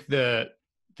I think the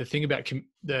thing about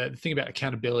the thing about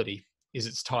accountability is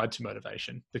it's tied to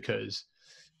motivation, because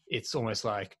it's almost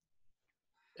like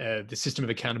the system of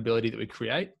accountability that we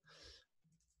create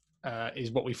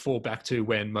is what we fall back to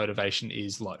when motivation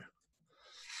is low.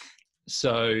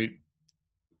 So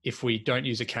if we don't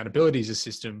use accountability as a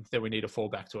system, then we need to fall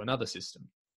back to another system,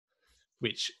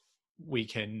 which we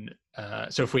can.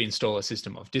 So if we install a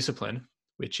system of discipline,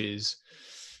 which is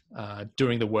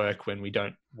doing the work when we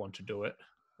don't want to do it,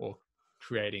 or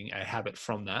creating a habit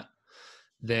from that,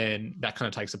 then that kind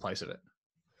of takes the place of it.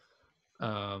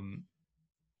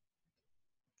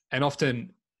 And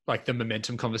often, like, the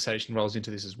momentum conversation rolls into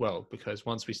this as well, because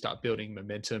once we start building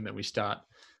momentum and we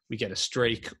get a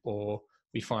streak, or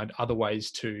we find other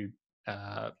ways to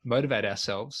motivate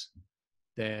ourselves,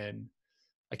 then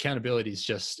accountability is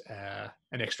just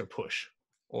an extra push.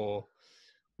 Or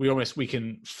we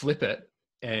can flip it,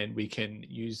 and we can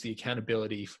use the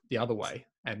accountability the other way,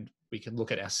 and we can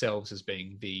look at ourselves as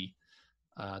being the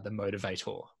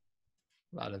motivator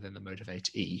rather than the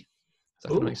motivatee.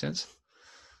 Does that make sense?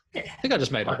 Yeah. I think I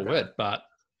just made up a word, but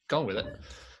go on with it.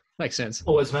 Makes sense.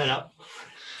 Always made up.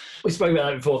 We spoke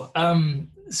about that before.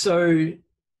 So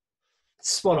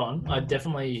spot on. I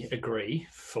definitely agree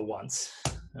for once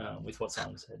with what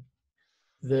Simon said.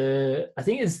 I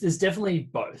think there's definitely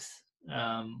both.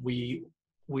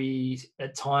 We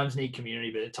at times need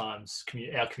community, but at times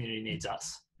our community needs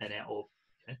us, and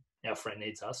our friend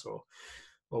needs us, or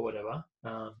whatever.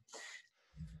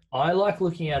 I like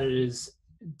looking at it as,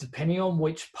 depending on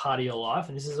which part of your life,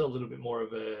 and this is a little bit more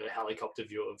of a helicopter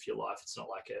view of your life. It's not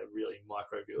like a really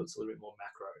micro view. It's a little bit more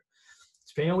macro.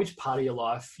 Depending on which part of your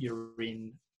life you're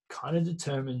in, kind of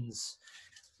determines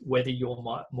whether you're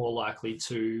more likely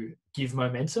to give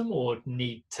momentum or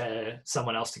need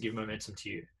someone else to give momentum to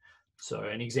you. So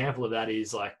an example of that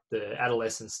is like the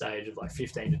adolescent stage of like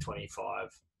 15 to 25,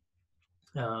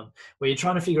 where you're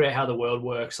trying to figure out how the world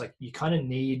works. Like, you kind of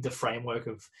need the framework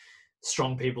of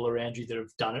strong people around you that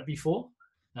have done it before,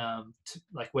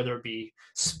 like whether it be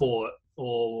sport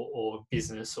or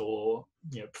business or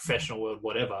professional world,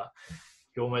 whatever.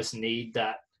 You almost need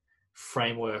that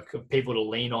framework of people to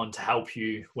lean on to help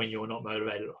you when you're not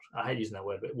motivated. I hate using that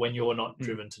word, but when you're not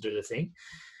driven to do the thing.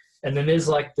 And then there's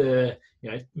like the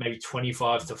maybe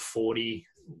 25 to 40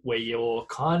 where you're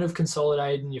kind of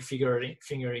consolidating, you're figuring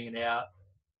it out,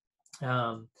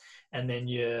 and then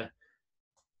you're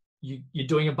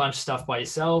doing a bunch of stuff by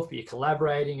yourself, you're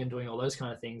collaborating and doing all those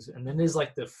kind of things. And then there's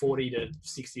like the 40 to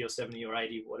 60 or 70 or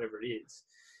 80, whatever it is,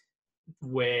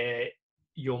 where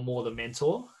you're more the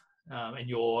mentor, and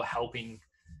you're helping.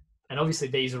 And obviously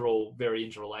these are all very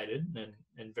interrelated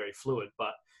and very fluid,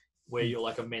 but where you're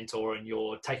like a mentor and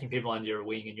you're taking people under your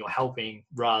wing and you're helping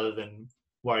rather than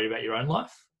worried about your own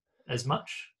life as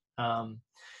much.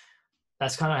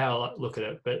 That's kind of how I look at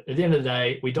it. But at the end of the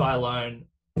day, we die alone.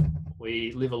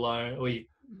 We live alone. We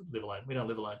don't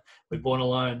live alone. We're born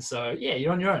alone. So yeah,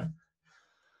 you're on your own.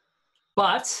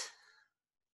 But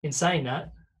in saying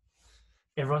that,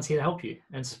 everyone's here to help you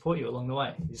and support you along the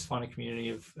way. You just find a community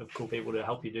of cool people to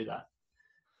help you do that.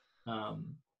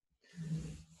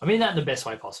 I mean that in the best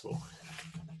way possible.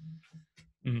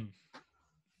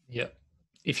 Yep.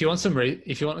 If you want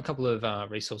a couple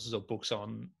of resources or books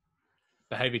on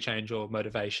behavior change or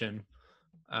motivation,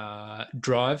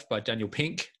 Drive by Daniel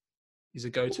Pink is a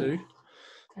go-to.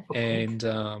 And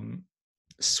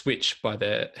Switch by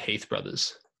the Heath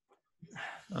brothers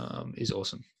is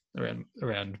awesome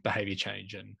around behavior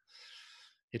change, and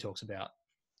he talks about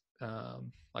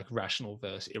like rational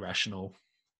versus irrational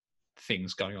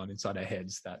things going on inside our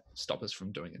heads that stop us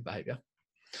from doing behavior.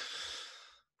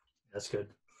 That's good.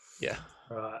 Yeah.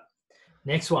 All right.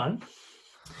 Next one.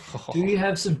 Do you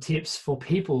have some tips for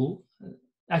people?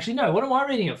 Actually, no. What am I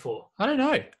reading it for? I don't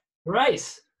know.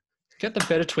 Grace. Get the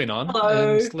better twin on.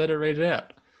 Hello. And just let her read it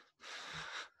out.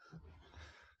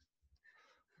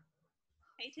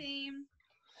 Hey team.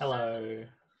 Hello.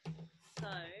 So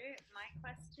my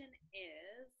question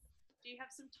is, do you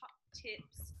have some top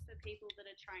tips for people that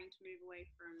are trying to move away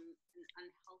from an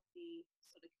unhealthy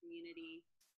sort of community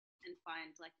and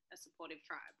find like a supportive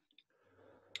tribe?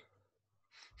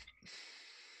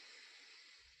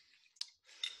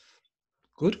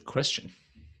 Good question.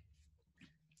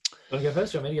 You want to go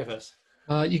first or want me to go first?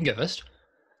 You can go first.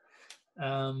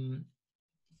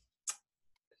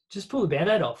 Just pull the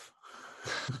Band-Aid off.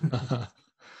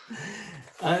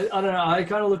 I don't know. I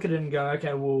kind of look at it and go,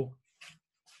 okay, well,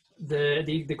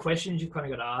 the questions you've kind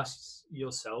of got to ask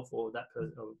yourself or that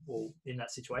person or in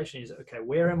that situation is, okay,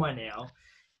 where am I now?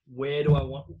 Where do I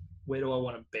want to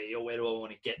be, or where do I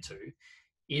want to get to?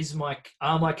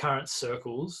 Are my current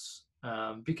circles,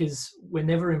 because we're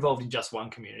never involved in just one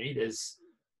community. There's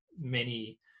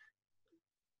many.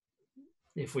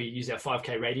 If we use our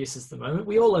 5K radius at the moment,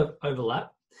 we all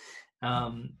overlap.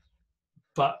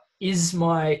 But is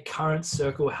my current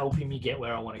circle helping me get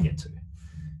where I want to get to?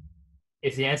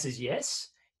 If the answer is yes,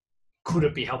 could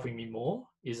it be helping me more?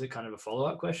 Is it kind of a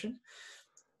follow-up question?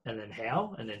 And then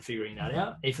how? And then figuring that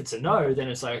out. If it's a no, then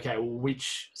it's like, okay, well,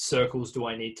 which circles do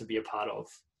I need to be a part of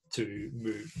to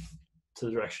move to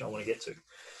the direction I want to get to?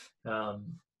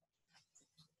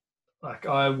 Like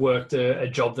I worked a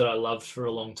job that I loved for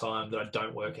a long time that I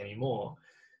don't work anymore,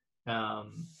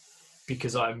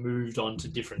 because I moved on to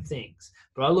different things.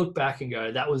 But I look back and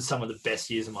go, that was some of the best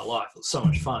years of my life. It was so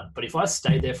much fun. But if I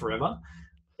stayed there forever,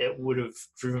 it would have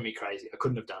driven me crazy. I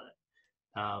couldn't have done it.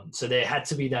 So there had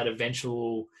to be that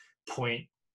eventual point,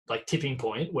 like tipping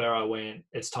point, where I went,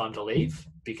 it's time to leave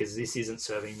because this isn't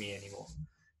serving me anymore.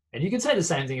 And you can say the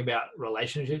same thing about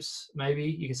relationships, maybe.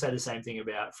 You can say the same thing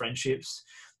about friendships.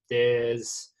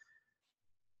 There's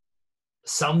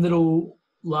some that'll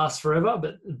last forever,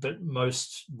 but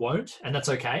most won't, and that's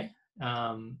okay.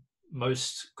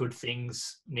 Most good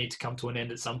things need to come to an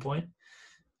end at some point.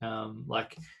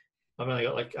 Like I've only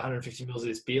got like 150 mils of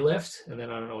this beer left, and then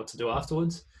I don't know what to do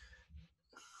afterwards.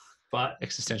 But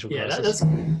Existential crisis. crisis.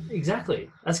 That's exactly.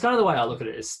 That's kind of the way I look at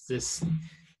it. It's this: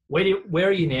 where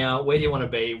are you now? Where do you want to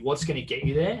be? What's going to get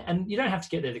you there? And you don't have to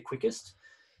get there the quickest,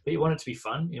 but you want it to be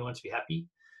fun. You want it to be happy.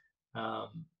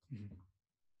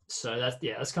 So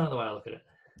that's kind of the way I look at it.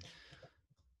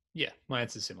 Yeah, my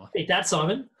answer's similar. Think that,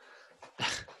 Simon?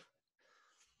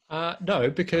 No,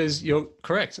 because you're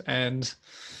correct, and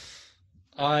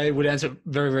I would answer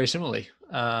very, very similarly.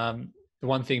 The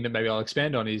one thing that maybe I'll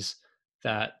expand on is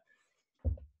that,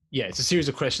 yeah, it's a series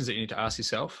of questions that you need to ask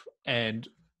yourself, and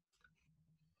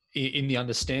in the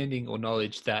understanding or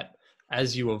knowledge that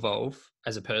as you evolve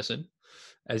as a person,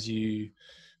 as you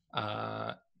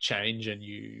change and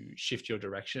you shift your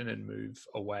direction and move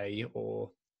away, or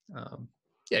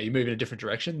you move in a different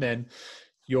direction, then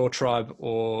your tribe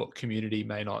or community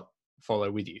may not follow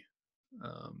with you.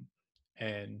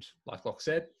 And like Locke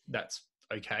said, that's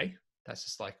okay. That's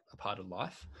just like a part of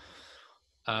life.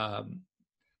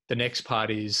 The next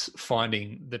part is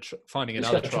finding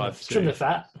another tribe to trim the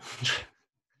fat.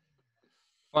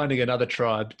 Finding another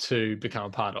tribe to become a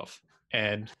part of,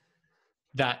 and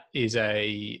that is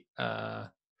maybe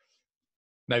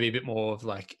a bit more of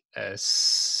like a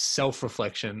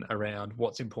self-reflection around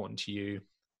what's important to you,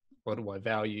 what do I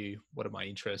value, what are my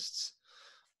interests,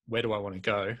 where do I want to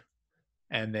go,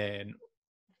 and then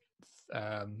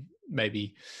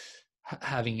maybe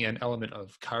having an element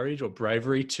of courage or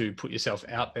bravery to put yourself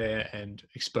out there and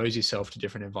expose yourself to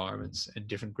different environments and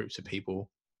different groups of people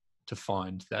to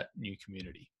find that new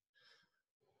community.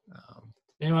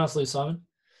 Anyone else lose Simon?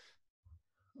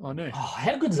 Oh no! Oh,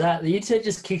 how good's that? The internet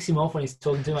just kicks him off when he's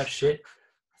talking too much shit.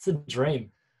 It's a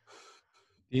dream.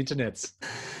 The internet's.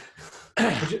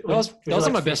 That was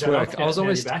my best work. I was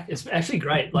always back. It's actually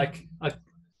great. Like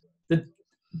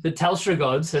the Telstra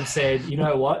gods have said, you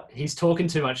know what? He's talking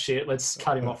too much shit. Let's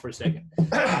cut him off for a second.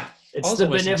 It's the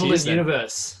benevolent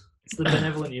universe. It's the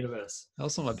benevolent universe. That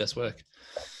was some of my best work.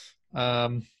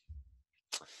 I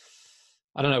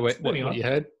don't know what you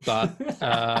heard, but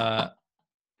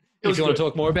if you want to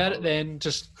talk more about it, then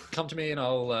just come to me and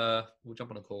we'll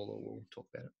jump on a call or we'll talk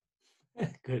about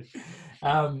it. Good.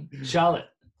 Charlotte,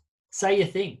 say your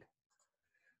thing.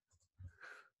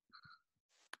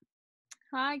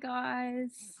 Hi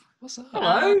guys. What's up?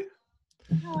 Hello.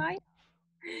 Hi.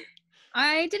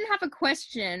 I didn't have a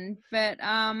question, but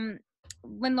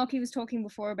when Lockie was talking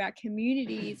before about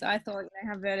communities, I thought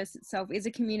how Virtus itself is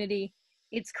a community.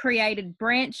 It's created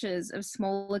branches of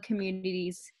smaller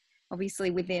communities, obviously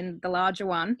within the larger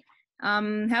one.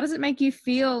 How does it make you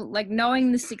feel, like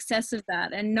knowing the success of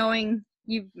that and knowing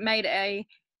you've made a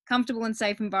comfortable and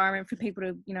safe environment for people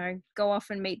to, go off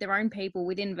and meet their own people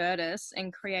within Virtus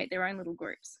and create their own little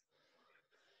groups?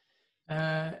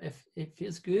 If it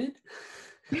feels good.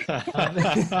 And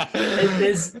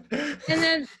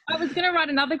then I was going to write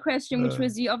another question, which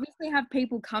was, you obviously have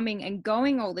people coming and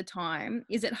going all the time.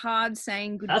 Is it hard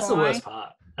saying goodbye? That's the worst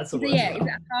part. Is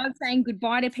it hard saying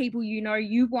goodbye to people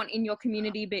you want in your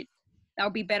community, but they'll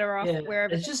be better off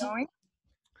wherever they're going?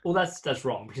 Well, that's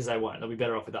wrong, because they won't. They'll be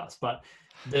better off with us. But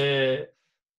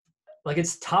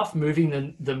it's tough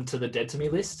moving them to the dead to me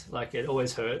list. Like, it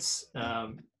always hurts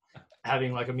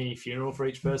having like a mini funeral for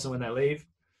each person when they leave.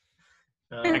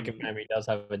 Reckon Mammy does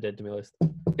have a dead to me list.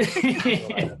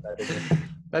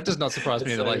 That does not surprise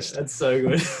me in the least. That's so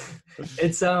good.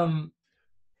 It's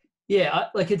yeah,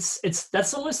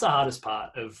 that's almost the hardest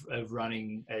part of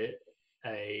running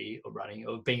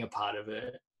or being a part of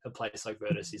a place like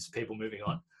Virtus is people moving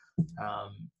on.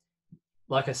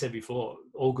 Like I said before,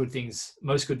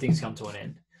 most good things come to an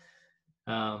end.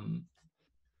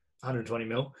 120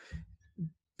 mil,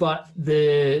 but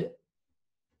don't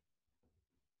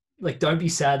be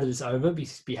sad that it's over.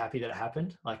 Be happy that it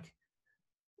happened.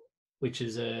 Which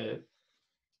is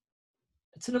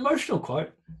it's an emotional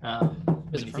quote when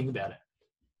you think about it.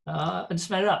 I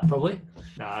just made it up, probably.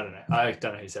 No, I don't know. I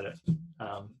don't know who said it.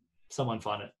 Someone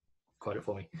find it, quote it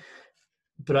for me.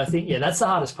 But I think, that's the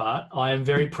hardest part. I am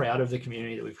very proud of the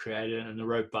community that we've created and the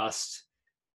robust,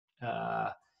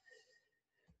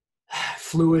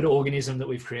 fluid organism that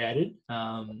we've created.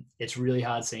 It's really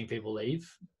hard seeing people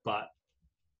leave, but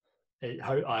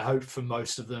I hope for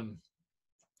most of them,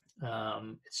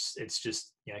 it's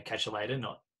just, catch you later,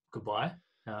 not goodbye.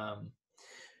 I've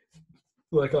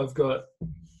got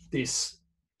this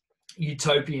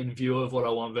utopian view of what I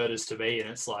want Virtus to be, and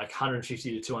it's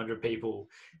 150 to 200 people,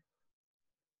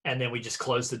 and then we just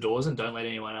close the doors and don't let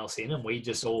anyone else in, and we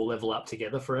just all level up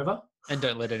together forever. And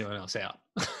don't let anyone else out.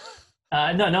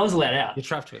 No one's allowed out. You're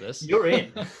trapped with us. You're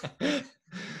in.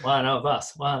 Why not of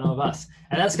us? Why not of us?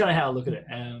 And that's kind of how I look at it.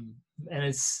 And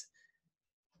it's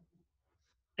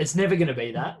never going to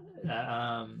be that.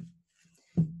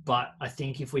 But I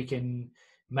think if we can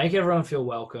make everyone feel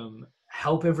welcome,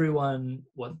 help everyone,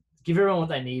 give everyone what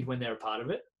they need when they're a part of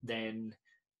it, then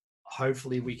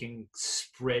hopefully we can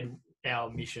spread our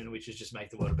mission, which is just make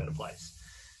the world a better place.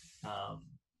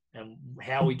 And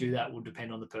how we do that will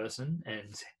depend on the person,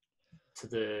 and to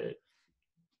the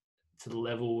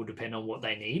level will depend on what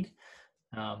they need.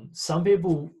 Some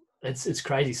people, it's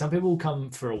crazy. Some people will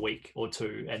come for a week or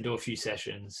two and do a few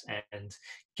sessions and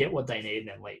get what they need and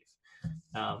then leave.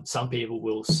 Some people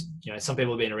will, some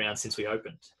people have been around since we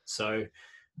opened. So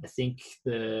I think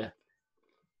there's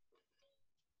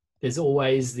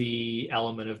always the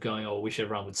element of going, I wish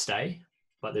everyone would stay.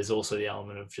 But there's also the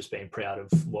element of just being proud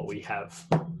of what we have,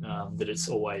 that it's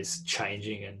always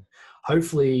changing, and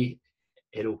hopefully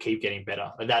it'll keep getting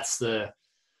better. And that's kind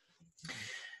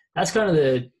of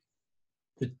the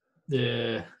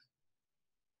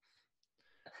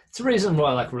it's a reason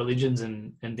why religions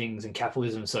and things and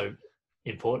capitalism are so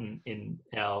important in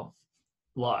our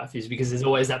life, is because there's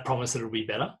always that promise that it'll be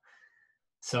better.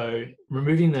 So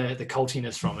removing the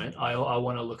cultiness from it, I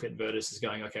want to look at Virtus as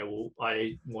going, okay, well,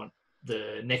 I want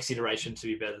the next iteration to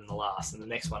be better than the last, and the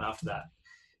next one after that.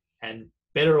 And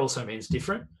better also means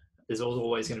different. There's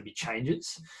always going to be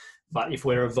changes, but if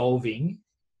we're evolving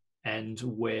and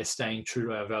we're staying true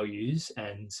to our values,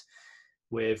 and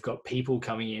we've got people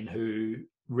coming in who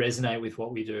resonate with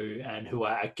what we do and who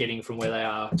are getting from where they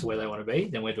are to where they want to be,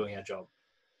 then we're doing our job.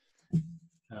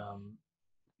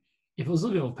 If it was a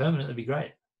little bit more permanent, that'd be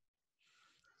great.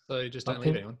 So just don't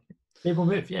leave anyone. People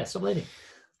move. Yeah, stop leaving.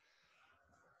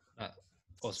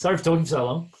 Awesome. Sorry for talking so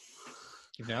long.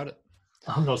 You've nailed it.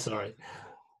 I'm not sorry.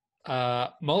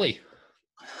 Molly,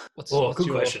 what's good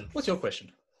your question? What's your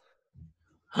question?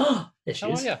 There she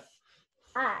How is. are you?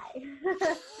 Hi.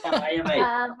 How are you, mate?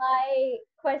 My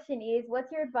question is,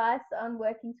 what's your advice on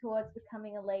working towards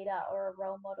becoming a leader or a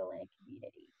role model in a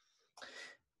community?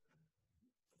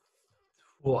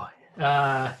 Why? Do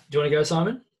you want to go,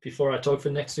 Simon, before I talk for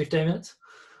the next 15 minutes?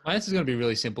 My answer is going to be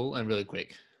really simple and really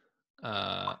quick.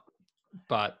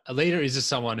 But a leader is just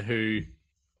someone who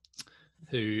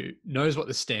knows what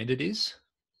the standard is,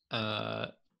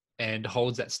 and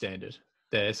holds that standard.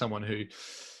 They're someone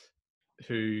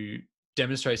who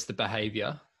demonstrates the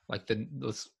behavior,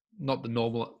 not the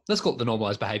normal, let's call it the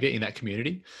normalized behavior in that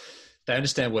community. They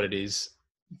understand what it is.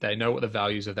 They know what the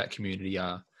values of that community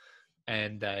are,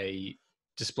 and they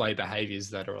display behaviors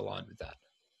that are aligned with that.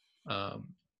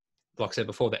 Like I said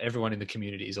before, that everyone in the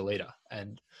community is a leader,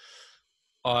 and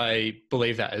I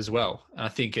believe that as well. And I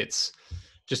think it's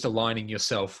just aligning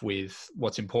yourself with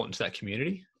what's important to that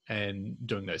community and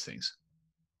doing those things.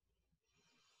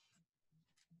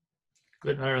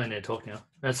 Good. I don't really need to talk now.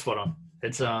 That's spot on.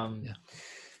 It's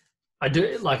I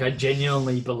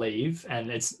genuinely believe, and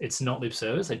it's not lip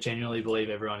service, I genuinely believe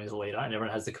everyone is a leader and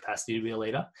everyone has the capacity to be a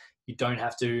leader. You don't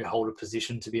have to hold a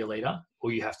position to be a leader.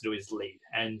 All you have to do is lead.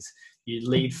 And you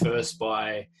lead first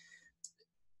by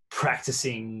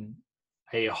practicing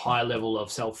a high level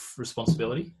of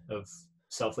self-responsibility, of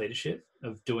self-leadership,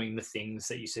 of doing the things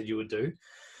that you said you would do.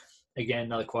 Again,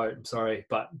 another quote, I'm sorry,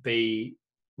 but be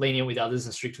lenient with others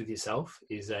and strict with yourself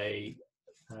is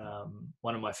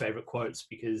one of my favorite quotes,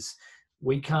 because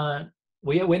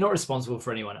we're not responsible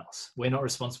for anyone else. We're not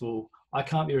responsible. I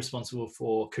can't be responsible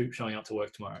for Coop showing up to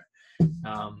work tomorrow.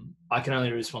 I can only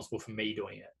be responsible for me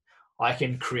doing it. I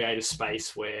can create a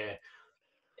space where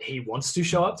he wants to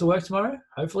show up to work tomorrow,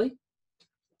 hopefully.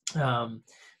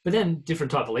 But then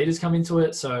different type of leaders come into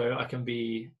it. So I can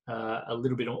be a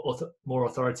little bit more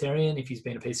authoritarian if he's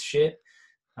been a piece of shit.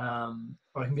 Or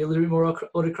I can be a little bit more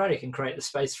autocratic and create the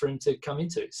space for him to come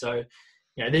into. So,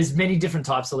 there's many different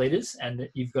types of leaders, and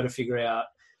you've got to figure out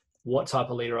what type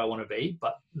of leader I want to be.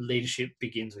 But leadership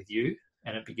begins with you,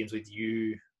 and it begins with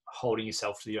you holding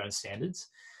yourself to your own standards,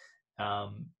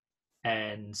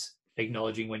 and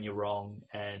acknowledging when you're wrong,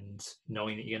 and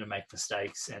knowing that you're going to make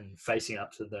mistakes and facing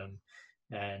up to them,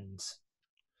 and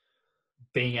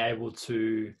being able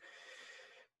to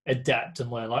adapt and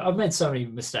learn. Like, I've made so many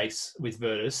mistakes with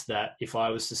Virtus that if I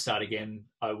was to start again,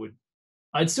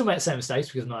 I'd still make the same mistakes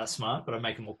because I'm not that smart, but I'd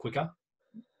make them more quicker.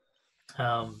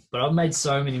 But I've made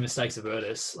so many mistakes at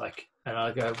Virtus, and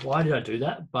I go, why did I do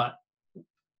that? But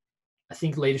I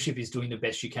think leadership is doing the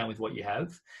best you can with what you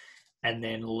have, and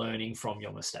then learning from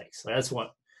your mistakes. So that's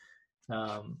what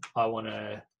I want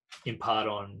to impart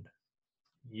on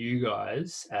you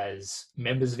guys as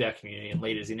members of our community and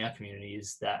leaders in our community,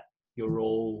 is that you're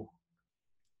all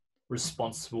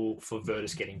responsible for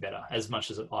Virtus getting better as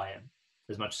much as I am,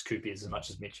 as much as Coop is, as much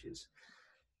as Mitch is.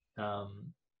 As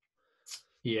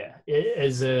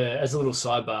a little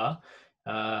sidebar,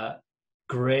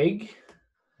 Greg,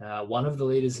 one of the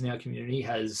leaders in our community,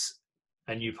 has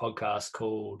a new podcast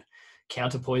called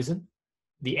Counter Poison,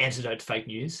 the antidote to fake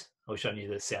news. I wish I knew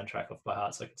the soundtrack off by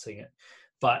heart so I could sing it.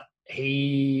 But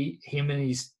him and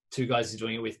his two guys he's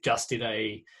doing it with just did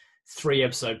a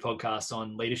 3-episode podcast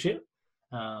on leadership,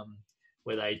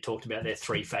 where they talked about their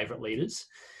 3 favorite leaders.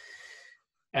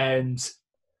 And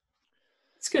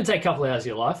it's going to take a couple of hours of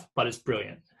your life, but it's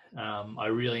brilliant. I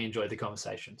really enjoyed the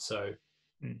conversation. So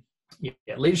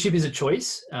leadership is a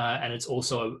choice, and it's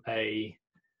also an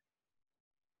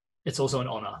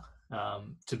honor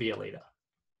to be a leader.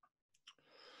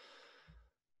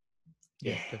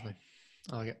 Yeah, definitely.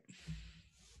 I like it.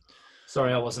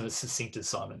 Sorry, I wasn't as succinct as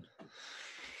Simon.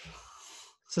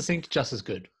 Succinct, just as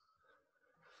good.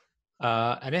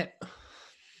 Annette,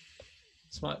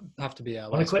 this might have to be our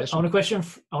last question. I want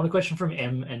a question from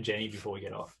Em and Jenny before we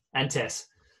get off, and Tess.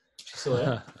 She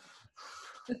saw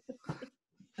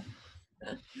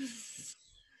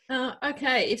that.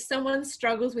 Okay, if someone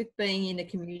struggles with being in a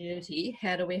community,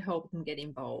 how do we help them get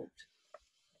involved?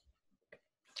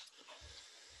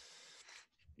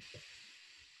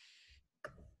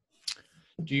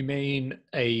 Do you mean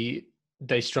they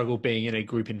struggle being in a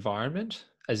group environment,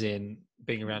 as in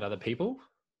being around other people?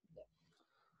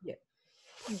 Yeah.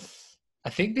 I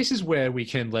think this is where we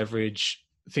can leverage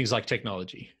things like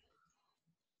technology.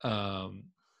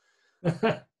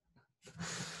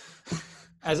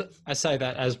 As I say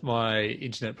that, as my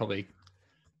internet probably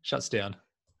shuts down.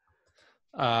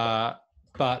 But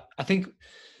I think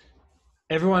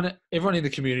everyone in the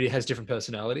community has different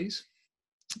personalities.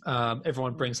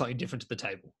 Everyone brings something different to the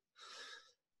table.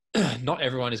 Not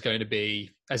everyone is going to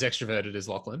be as extroverted as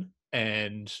Lachlan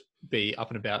and be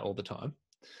up and about all the time,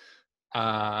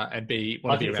 and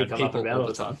want to be around people all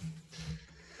the time.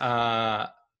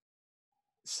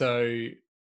 So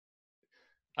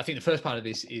I think the first part of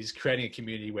this is creating a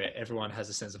community where everyone has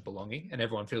a sense of belonging and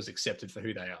everyone feels accepted for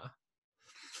who they are.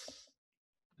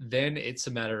 Then it's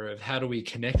a matter of how do we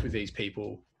connect with these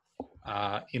people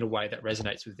in a way that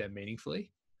resonates with them meaningfully,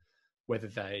 whether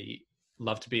they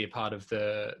love to be a part of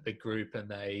the group and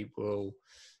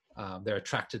they're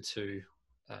attracted to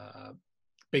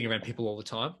being around people all the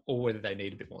time, or whether they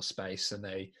need a bit more space and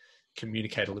they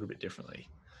communicate a little bit differently.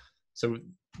 So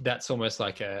that's almost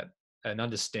like an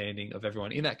understanding of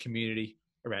everyone in that community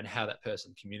around how that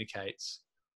person communicates,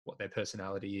 what their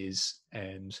personality is,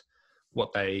 and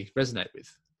what they resonate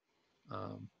with.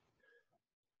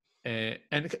 And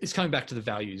it's coming back to the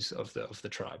values of the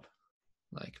tribe.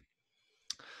 Like,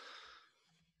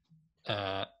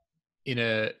 in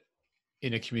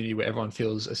a community where everyone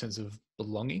feels a sense of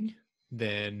belonging,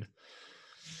 then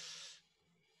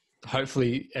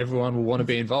hopefully everyone will want to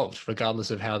be involved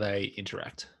regardless of how they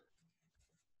interact.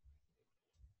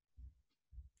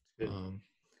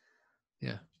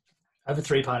 Yeah. I have a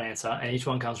 3-part answer, and each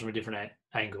one comes from a different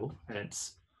angle, and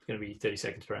it's going to be 30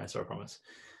 seconds per answer, I promise.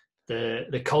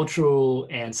 The cultural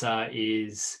answer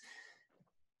is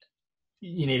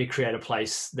you need to create a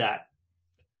place that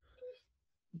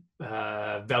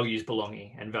values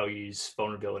belonging and values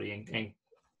vulnerability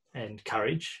and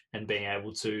courage, and being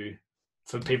able to,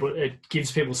 for people, it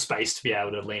gives people space to be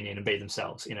able to lean in and be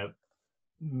themselves in a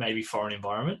maybe foreign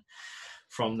environment.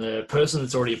 from the person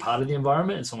that's already a part of the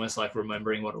environment. It's almost like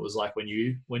remembering what it was like when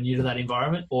you were new to that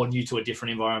environment, or new to a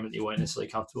different environment that you weren't necessarily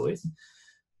comfortable with.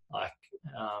 Like,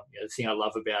 the thing I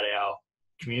love about our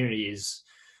community is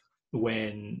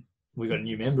when we got a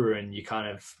new member and you don't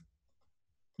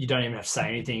even have to say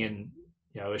anything, and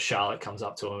as Charlotte comes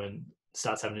up to them and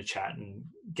starts having a chat and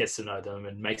gets to know them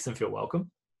and makes them feel welcome.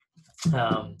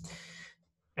 And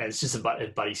it's just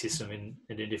a buddy system in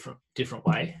a different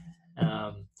way.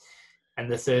 And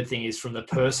the third thing is from the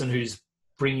person who's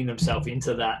bringing themselves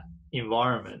into that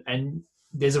environment. And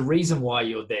there's a reason why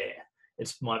you're there.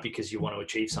 It might be because you want to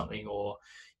achieve something, or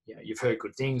you've heard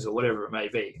good things, or whatever it may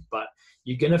be. But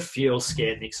you're going to feel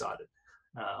scared and excited.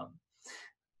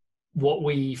 What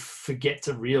we forget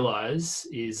to realize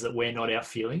is that we're not our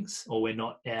feelings, or we're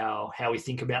not how we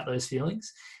think about those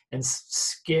feelings. And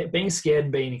being scared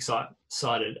and being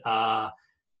excited are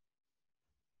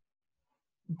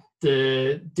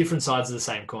the different sides of the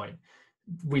same coin.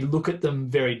 We look at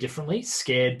them very differently,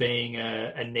 scared being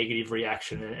a negative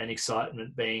reaction and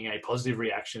excitement being a positive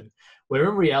reaction, where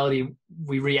in reality,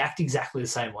 we react exactly the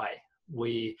same way.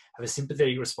 We have a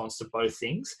sympathetic response to both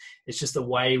things. It's just the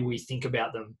way we think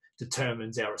about them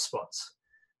determines our response.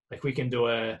 Like, we can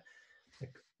do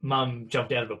Mum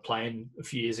jumped out of a plane a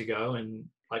few years ago, and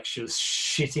like, she was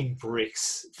shitting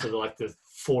bricks for the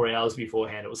 4 hours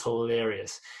beforehand. It was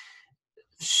hilarious.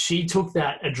 She took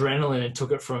that adrenaline and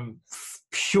took it from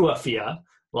pure fear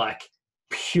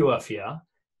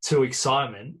to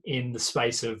excitement in the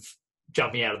space of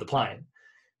jumping out of the plane.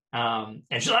 And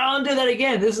she's like, I'll do that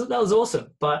again. That was awesome.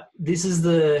 But this is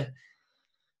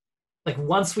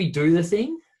once we do the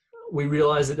thing, we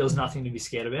realize that there was nothing to be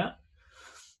scared about.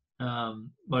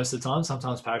 Most of the time,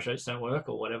 sometimes parachutes don't work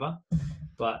or whatever.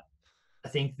 But I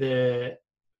think the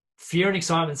fear and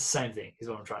excitement is the same thing, is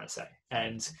what I'm trying to say.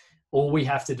 And all we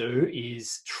have to do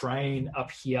is train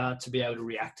up here to be able to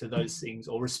react to those things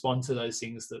or respond to those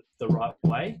things the right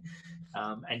way.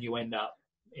 And you end up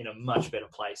in a much better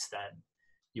place than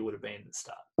you would have been at the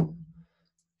start.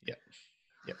 Yeah.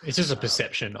 It's just a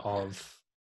perception of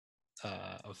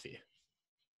fear.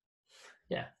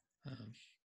 Yeah.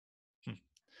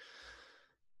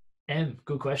 Em,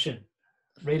 good question.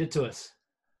 Read it to us.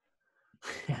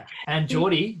 And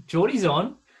Geordie's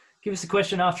on. Give us a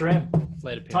question after Em.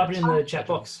 Later, type it in the chat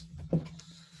box.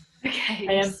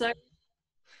 Okay, so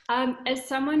as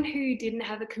someone who didn't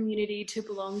have a community to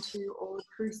belong to or a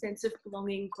true sense of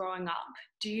belonging growing up,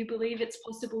 do you believe it's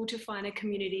possible to find a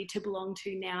community to belong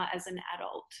to now as an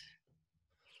adult?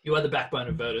 You are the backbone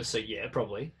of Virtus, so yeah,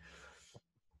 probably.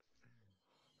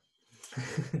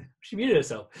 She muted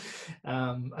herself.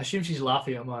 I assume she's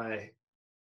laughing at my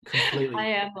completely. I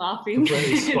am laughing.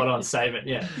 Completely spot on statement.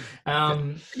 Yeah.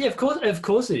 Yeah. Of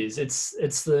course it is.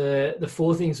 It's the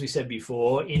four things we said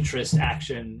before: interest,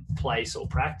 action, place, or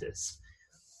practice.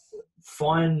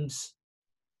 And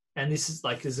this is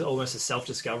there's almost a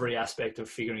self-discovery aspect of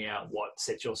figuring out what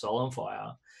sets your soul on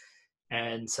fire,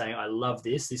 and saying, I love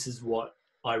this. This is what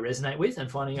I resonate with, and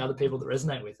finding other people that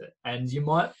resonate with it. And you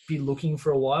might be looking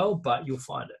for a while, but you'll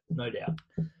find it, no doubt.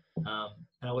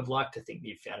 And I would like to think that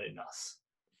you've found it in us.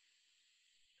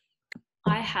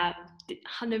 I have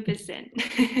 100%.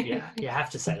 Yeah, you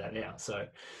have to say that now. So,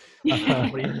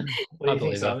 what do you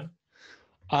think, Simon?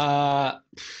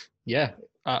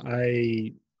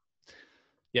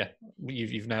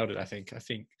 You've nailed it. I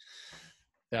think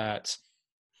that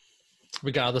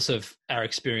regardless of our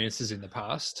experiences in the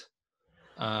past,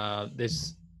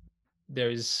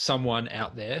 there is someone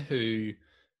out there who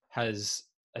has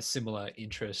a similar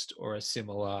interest or a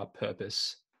similar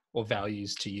purpose or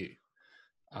values to you.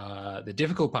 The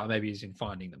difficult part maybe is in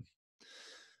finding them.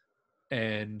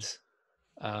 And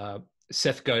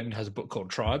Seth Godin has a book called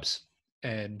Tribes,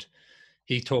 and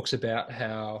he talks about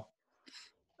how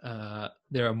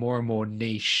there are more and more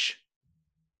niche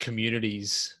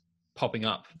communities popping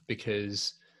up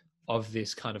because of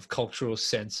this kind of cultural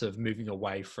sense of moving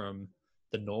away from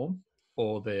the norm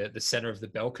or the center of the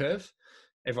bell curve.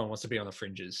 Everyone wants to be on the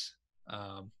fringes.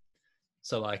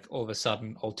 So all of a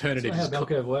sudden, alternative That's not how bell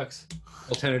curve works.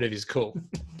 Alternative is cool.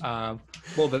 Well,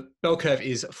 the bell curve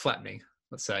is flattening,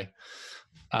 let's say.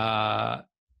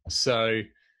 So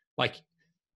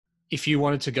if you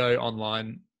wanted to go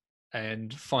online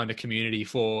and find a community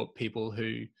for people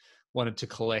who wanted to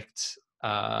collect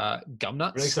gum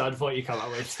nuts. Really excited for what you come up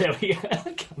with. There we go.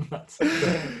 Gum nuts.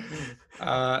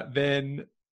 Then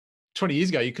 20 years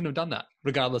ago, you couldn't have done that,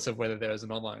 regardless of whether there was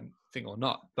an online thing or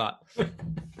not. But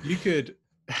you could.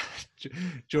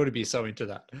 Geordie would be so into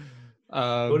that.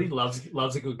 Geordie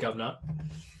loves a good gum nut.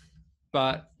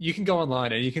 But you can go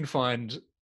online and you can find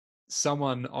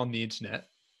someone on the internet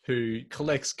who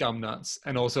collects gum nuts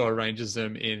and also arranges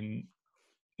them in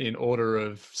order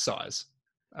of size,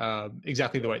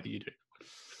 exactly the way that you do.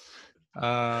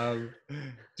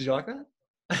 Did you like that?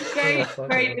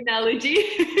 Great analogy.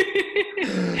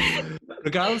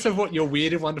 Regardless of what your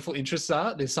weird and wonderful interests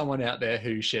are, there's someone out there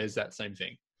who shares that same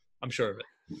thing. I'm sure of it.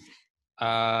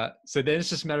 So then it's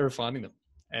just a matter of finding them,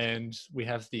 and we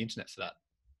have the internet for that.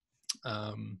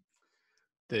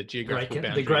 The geographical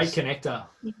boundaries. The great connector.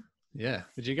 Yeah,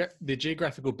 the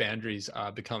geographical boundaries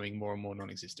are becoming more and more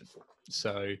non-existent.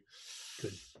 So,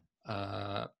 good.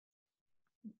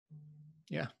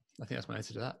 Yeah, I think that's my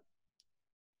answer to that.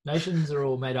 Nations are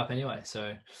all made up anyway,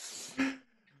 so.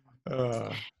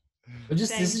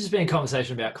 This has just been a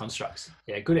conversation about constructs.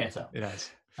 Yeah, good answer. It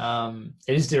has.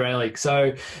 It is derailing.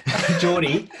 So,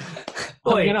 Geordie,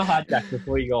 I'm going to hijack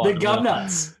before you go on. The gum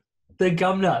nuts. The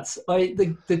gum nuts.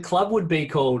 The club would be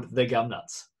called the Gum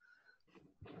Nuts.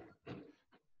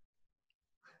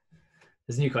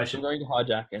 There's a new question. I'm going to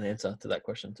hijack an answer to that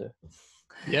question too.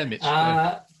 Yeah, Mitch.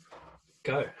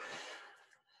 Go.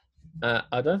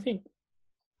 I don't think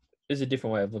there's a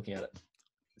different way of looking at it.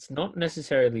 It's not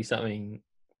necessarily something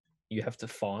you have to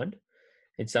find.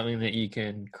 It's something that you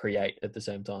can create at the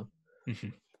same time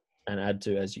and add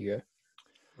to as you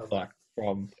go. Like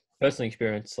from personal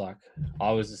experience, like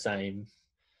I was the same,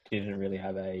 didn't really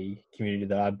have a community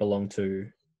that I belonged to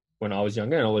when I was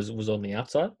younger, and I was on the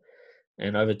outside.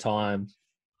 And over time,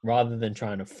 rather than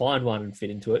trying to find one and fit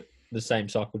into it, the same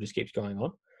cycle just keeps going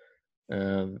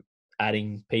on.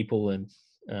 Adding people and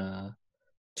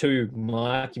to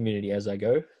my community as I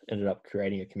go, ended up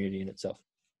creating a community in itself.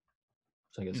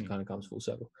 So I guess it kind of comes full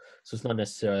circle. So it's not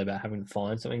necessarily about having to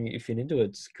find something that you fit into.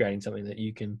 It's creating something that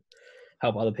you can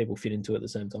help other people fit into at the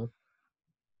same time.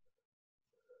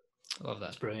 I love that.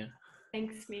 That's brilliant.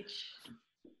 Thanks, Mitch.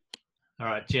 All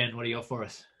right, Jen, what do you got for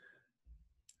us?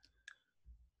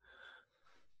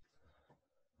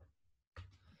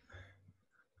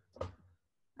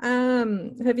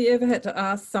 Have you ever had to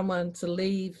ask someone to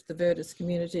leave the Virtus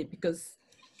community because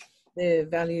their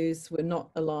values were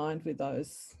not aligned with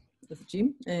those of the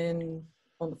gym? And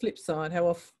on the flip side,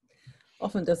 how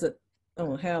often does it,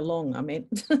 or how long, I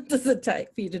meant, does it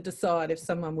take for you to decide if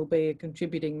someone will be a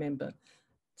contributing member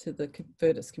to the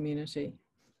Virtus community?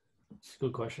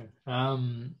 Good question.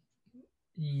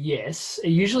 Yes, it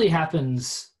usually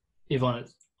happens if on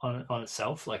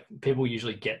itself. Like people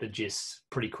usually get the gist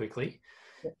pretty quickly.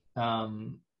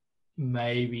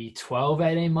 Maybe 12,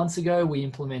 18 months ago, we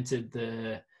implemented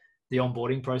the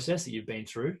onboarding process that you've been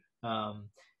through.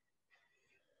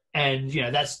 And you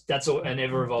know, that's an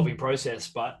ever evolving process,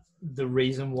 but the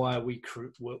reason why we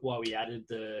added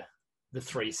the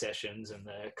 3 sessions and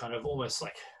the kind of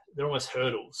they're almost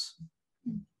hurdles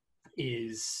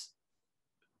is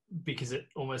because it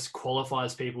almost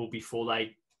qualifies people before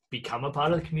they become a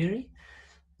part of the community.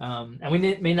 And we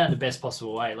mean that in the best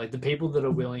possible way. Like the people that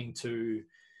are willing to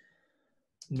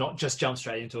not just jump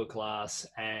straight into a class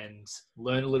and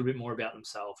learn a little bit more about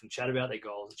themselves and chat about their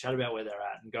goals and chat about where they're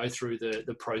at and go through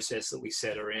the process that we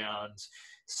set around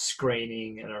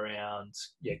screening and around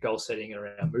goal setting and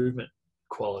around movement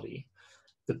quality.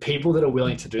 The people that are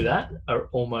willing to do that are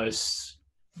almost,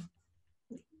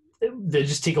 they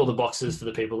just tick all the boxes for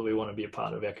the people that we want to be a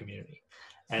part of our community.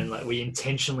 And like we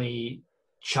intentionally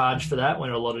charge for that when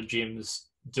a lot of gyms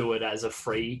do it as a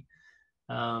free,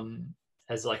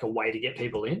 as like a way to get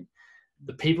people in.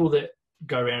 The people that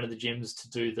go around to the gyms to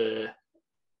do the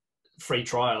free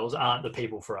trials aren't the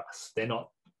people for us. They're not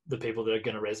the people that are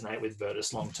going to resonate with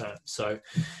Virtus long term. So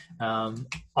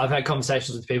I've had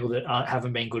conversations with people that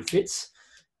haven't been good fits.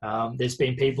 There's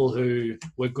been people who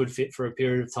were good fit for a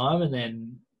period of time and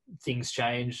then things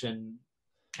changed and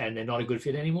they're not a good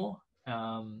fit anymore.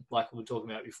 Like we were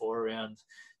talking about before around,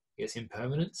 I guess,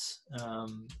 impermanence.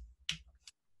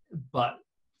 But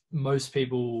most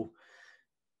people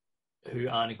who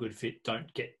aren't a good fit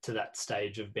don't get to that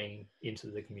stage of being into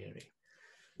the community.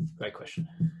 Great question.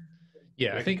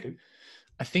 Yeah, I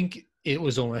think it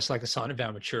was almost like a sign of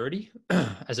our maturity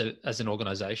as an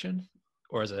organization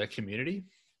or as a community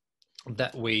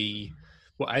that we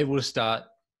were able to start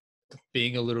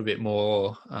being a little bit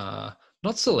more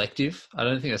not selective. I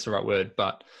don't think that's the right word,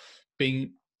 but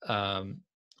being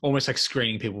almost like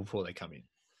screening people before they come in.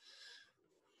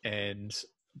 And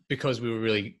because we were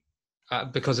really,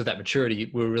 because of that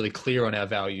maturity, we were really clear on our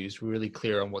values. We were really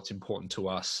clear on what's important to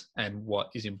us and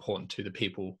what is important to the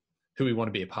people who we want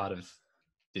to be a part of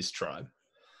this tribe.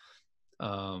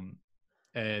 And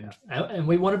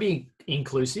we want to be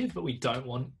inclusive, but we don't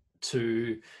want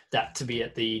that to be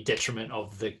at the detriment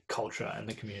of the culture and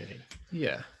the community.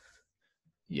 Yeah.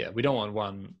 Yeah, we don't want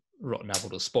one rotten apple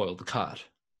to spoil the cart.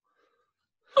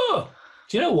 Oh,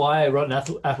 do you know why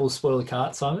rotten apples spoil the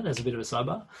cart, Simon? As a bit of a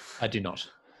sidebar, I do not.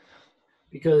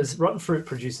 Because rotten fruit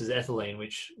produces ethylene,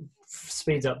 which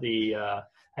speeds up the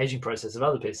aging process of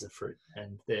other pieces of fruit,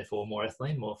 and therefore more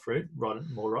ethylene, more fruit,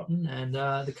 more rotten, and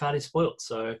the cart is spoiled.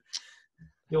 So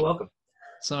you're welcome.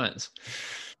 Science.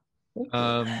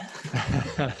 Really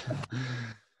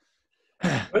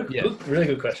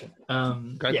good question.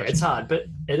 Great question. It's hard, but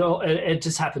it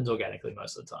just happens organically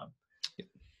most of the time.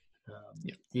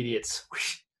 Idiots,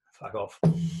 fuck off.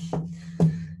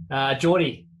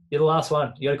 Geordie, you're the last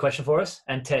one. You got a question for us?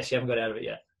 And Tess, you haven't got out of it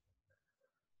yet.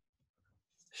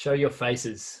 Show your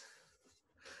faces.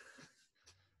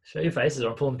 Show your faces,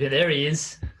 or I'm pulling the pin. There he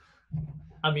is.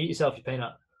 Unmute yourself, you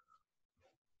peanut.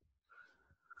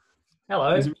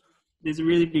 Hello. There's a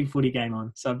really big footy game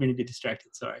on, so I've been a bit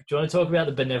distracted. Sorry. Do you want to talk about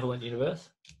the benevolent universe?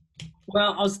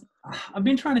 Well, I've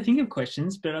been trying to think of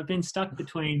questions, but I've been stuck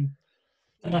between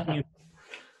thinking of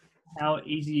how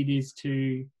easy it is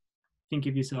to think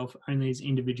of yourself only as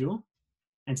individual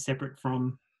and separate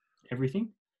from everything,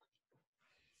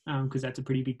 because that's a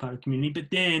pretty big part of community.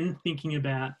 But then thinking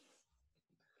about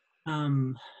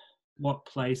what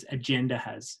place a gender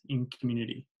has in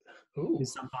community.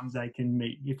 Because sometimes they can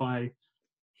meet. If I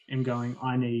am going,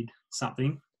 I need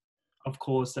something, of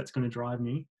course that's going to drive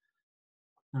me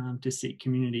to seek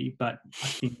community. But I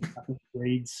think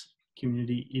breeds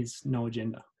community is no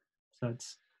agenda. So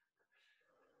it's,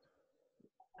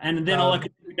 and then all I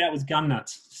could think about was gum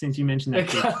nuts, since you mentioned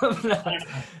that.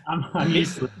 I'm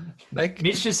used to it.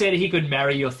 Mitch just said he could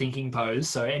marry your thinking pose.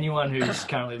 So anyone who's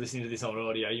currently listening to this on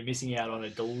audio, you're missing out on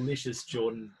a delicious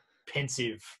Jordan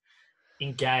pensive,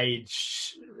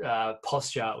 engaged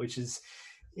posture, which is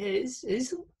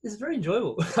very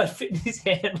enjoyable. I fit in his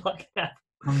hand like that.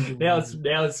 Now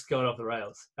it's going off the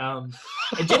rails.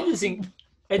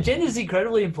 Agenda's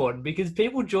incredibly important because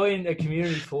people join a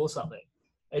community for something.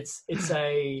 It's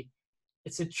a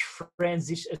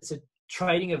transition. It's a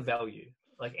trading of value.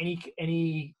 Like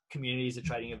any community is a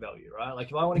trading of value, right?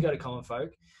 Like if I want to go to Common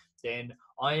Folk, then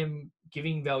I am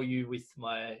giving value with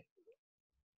my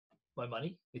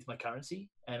money, with my currency,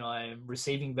 and I am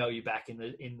receiving value back in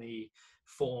the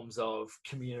forms of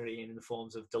community and in the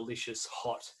forms of delicious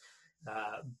hot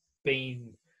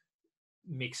bean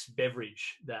mixed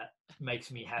beverage that makes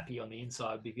me happy on the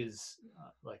inside because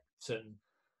like certain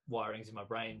wirings in my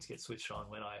brains get switched on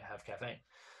when I have caffeine.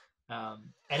 And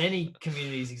any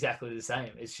community is exactly the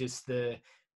same. It's just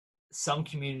some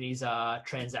communities are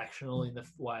transactional in the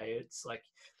way it's like,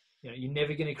 you're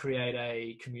never going to create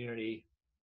a community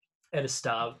at a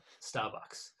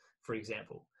Starbucks, for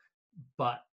example,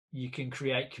 but you can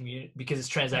create community because it's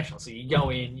transactional. So you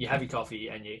go in, you have your coffee,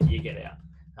 and you get out.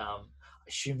 I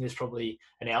assume there's probably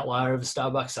an outlier of a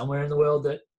Starbucks somewhere in the world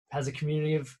that has a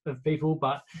community of people,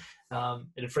 but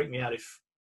it'd freak me out if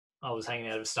I was hanging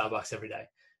out at a Starbucks every day.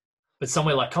 But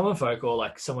somewhere like Common Folk or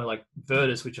like somewhere like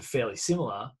Virtus, which are fairly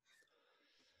similar,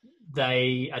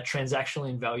 they are transactional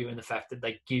in value in the fact that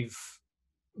they give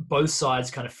both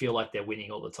sides kind of feel like they're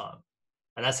winning all the time.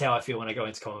 And that's how I feel when I go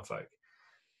into Common Folk.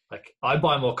 Like I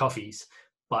buy more coffees,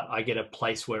 but I get a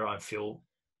place where I feel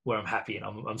where I'm happy and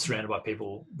I'm surrounded by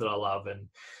people that I love. And,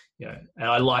 and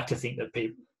I like to think that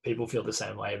people feel the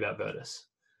same way about Virtus.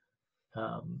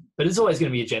 But it's always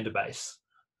going to be agenda based.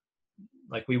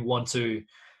 Like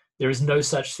there is no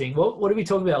such thing. What did we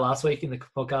talk about last week in the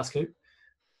podcast, Coop?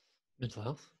 Mental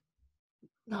health?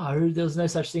 No, there was no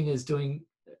such thing as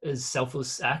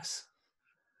selfless acts.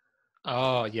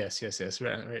 Oh, yes.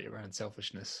 Around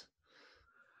selfishness.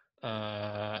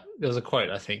 There was a quote,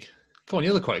 I think. Come on,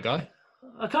 you're the quote guy.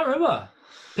 I can't remember.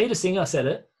 Peter Singer said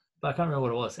it, but I can't remember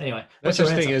what it was. Anyway. No such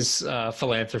thing as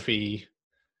philanthropy.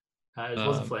 It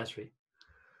wasn't philanthropy.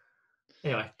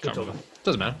 Anyway, keep talking.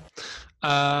 Doesn't matter.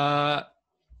 I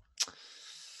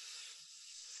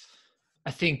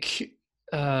think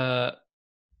I'm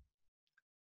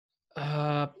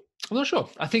not sure.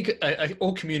 I think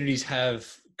all communities have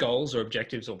goals or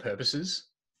objectives or purposes.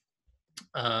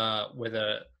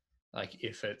 Whether, like,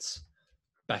 if it's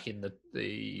back in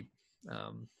the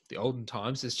olden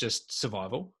times, it's just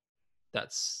survival.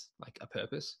 That's like a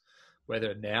purpose.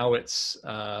 Whether now it's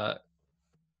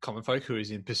Common Folk who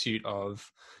is in pursuit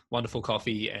of wonderful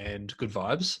coffee and good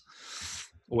vibes,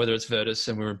 or whether it's Virtus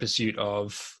and we're in pursuit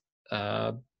of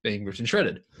being ripped and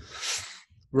shredded.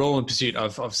 We're all in pursuit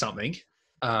of something.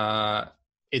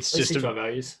 It's just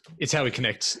values. It's how we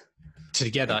connect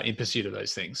together in pursuit of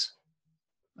those things.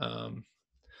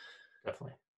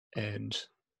 Definitely. And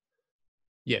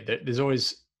yeah, there's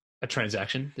always a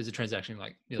transaction. There's a transaction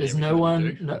like nearly There's everything no that we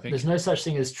one. do, No, I think. there's no such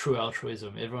thing as true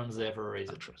altruism. Everyone's there for a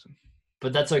reason.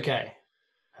 But that's okay.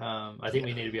 I think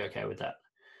we need to be okay with that.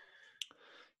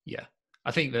 Yeah.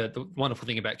 I think the wonderful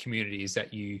thing about community is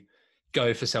that you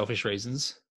go for selfish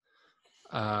reasons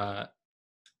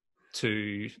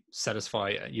to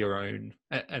satisfy your own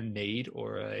a need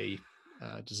or a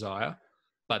desire,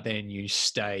 but then you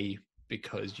stay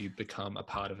because you become a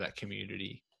part of that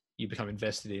community. You become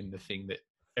invested in the thing that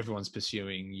everyone's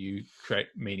pursuing. You create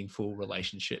meaningful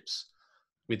relationships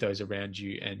with those around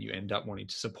you, and you end up wanting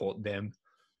to support them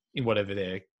in whatever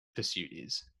their pursuit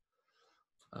is.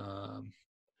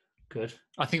 Good.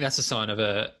 I think that's a sign of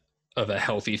a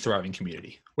healthy, thriving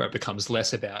community, where it becomes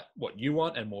less about what you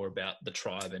want and more about the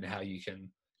tribe and how you can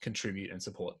contribute and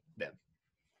support them.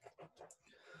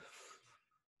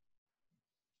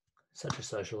 Such a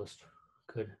socialist.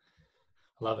 Good.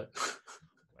 I love it.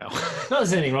 Wow.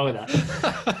 There's anything wrong with that.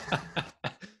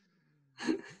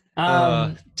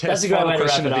 That's a great way to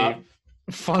wrap it up.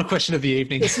 Final question of the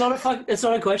evening. It's not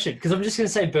a question, because I'm just going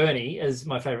to say Bernie as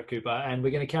my favorite Cooper, and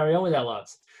we're going to carry on with our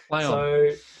lives. So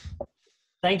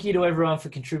thank you to everyone for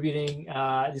contributing.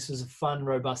 This was a fun,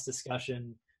 robust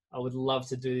discussion. I would love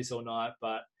to do this all night,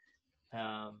 but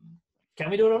can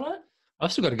we do it all night?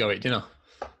 I've still got to go eat dinner.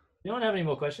 You don't have any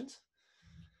more questions?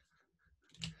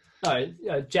 No,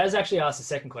 Jazz actually asked the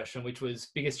second question, which was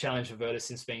biggest challenge for Virtus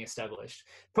since being established.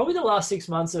 Probably the last 6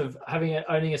 months of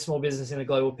owning a small business in a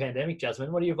global pandemic,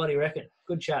 Jasmine. What do you bloody reckon?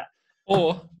 Good chat.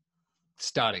 Or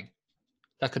starting.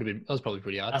 That was probably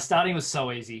pretty hard. Starting was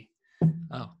so easy.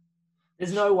 Oh.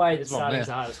 There's no way that What's wrong starting is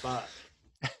there? the hardest part.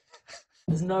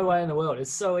 There's no way in the world.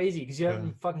 It's so easy because you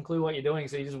haven't fucking clue what you're doing,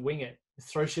 so you just wing it. You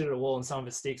throw shit at a wall and some of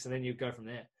it sticks, and then you go from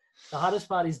there. The hardest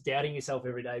part is doubting yourself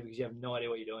every day because you have no idea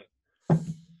what you're doing.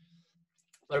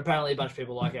 But apparently a bunch of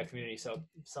people like our community, so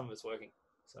some of it's working.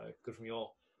 So good from you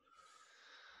all.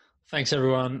 Thanks,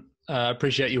 everyone.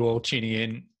 Appreciate you all tuning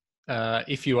in.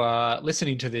 If you are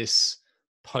listening to this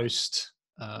post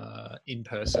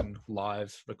in-person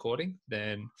live recording,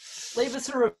 then leave us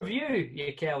a review,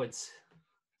 you cowards.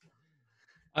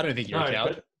 I don't think you're a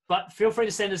coward. But feel free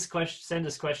to send us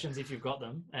questions if you've got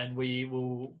them, and we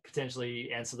will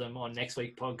potentially answer them on next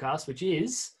week's podcast, which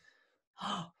is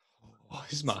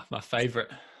this is my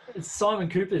favorite. It's Simon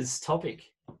Cooper's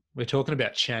topic. We're talking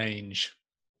about change.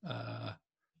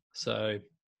 So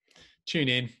tune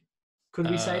in.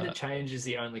 Could we say that change is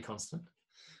the only constant?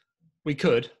 We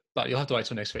could, but you'll have to wait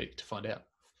till next week to find out.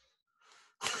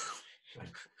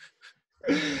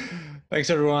 Thanks,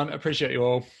 everyone. Appreciate you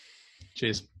all.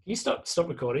 Cheers. You stop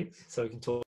recording so we can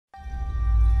talk.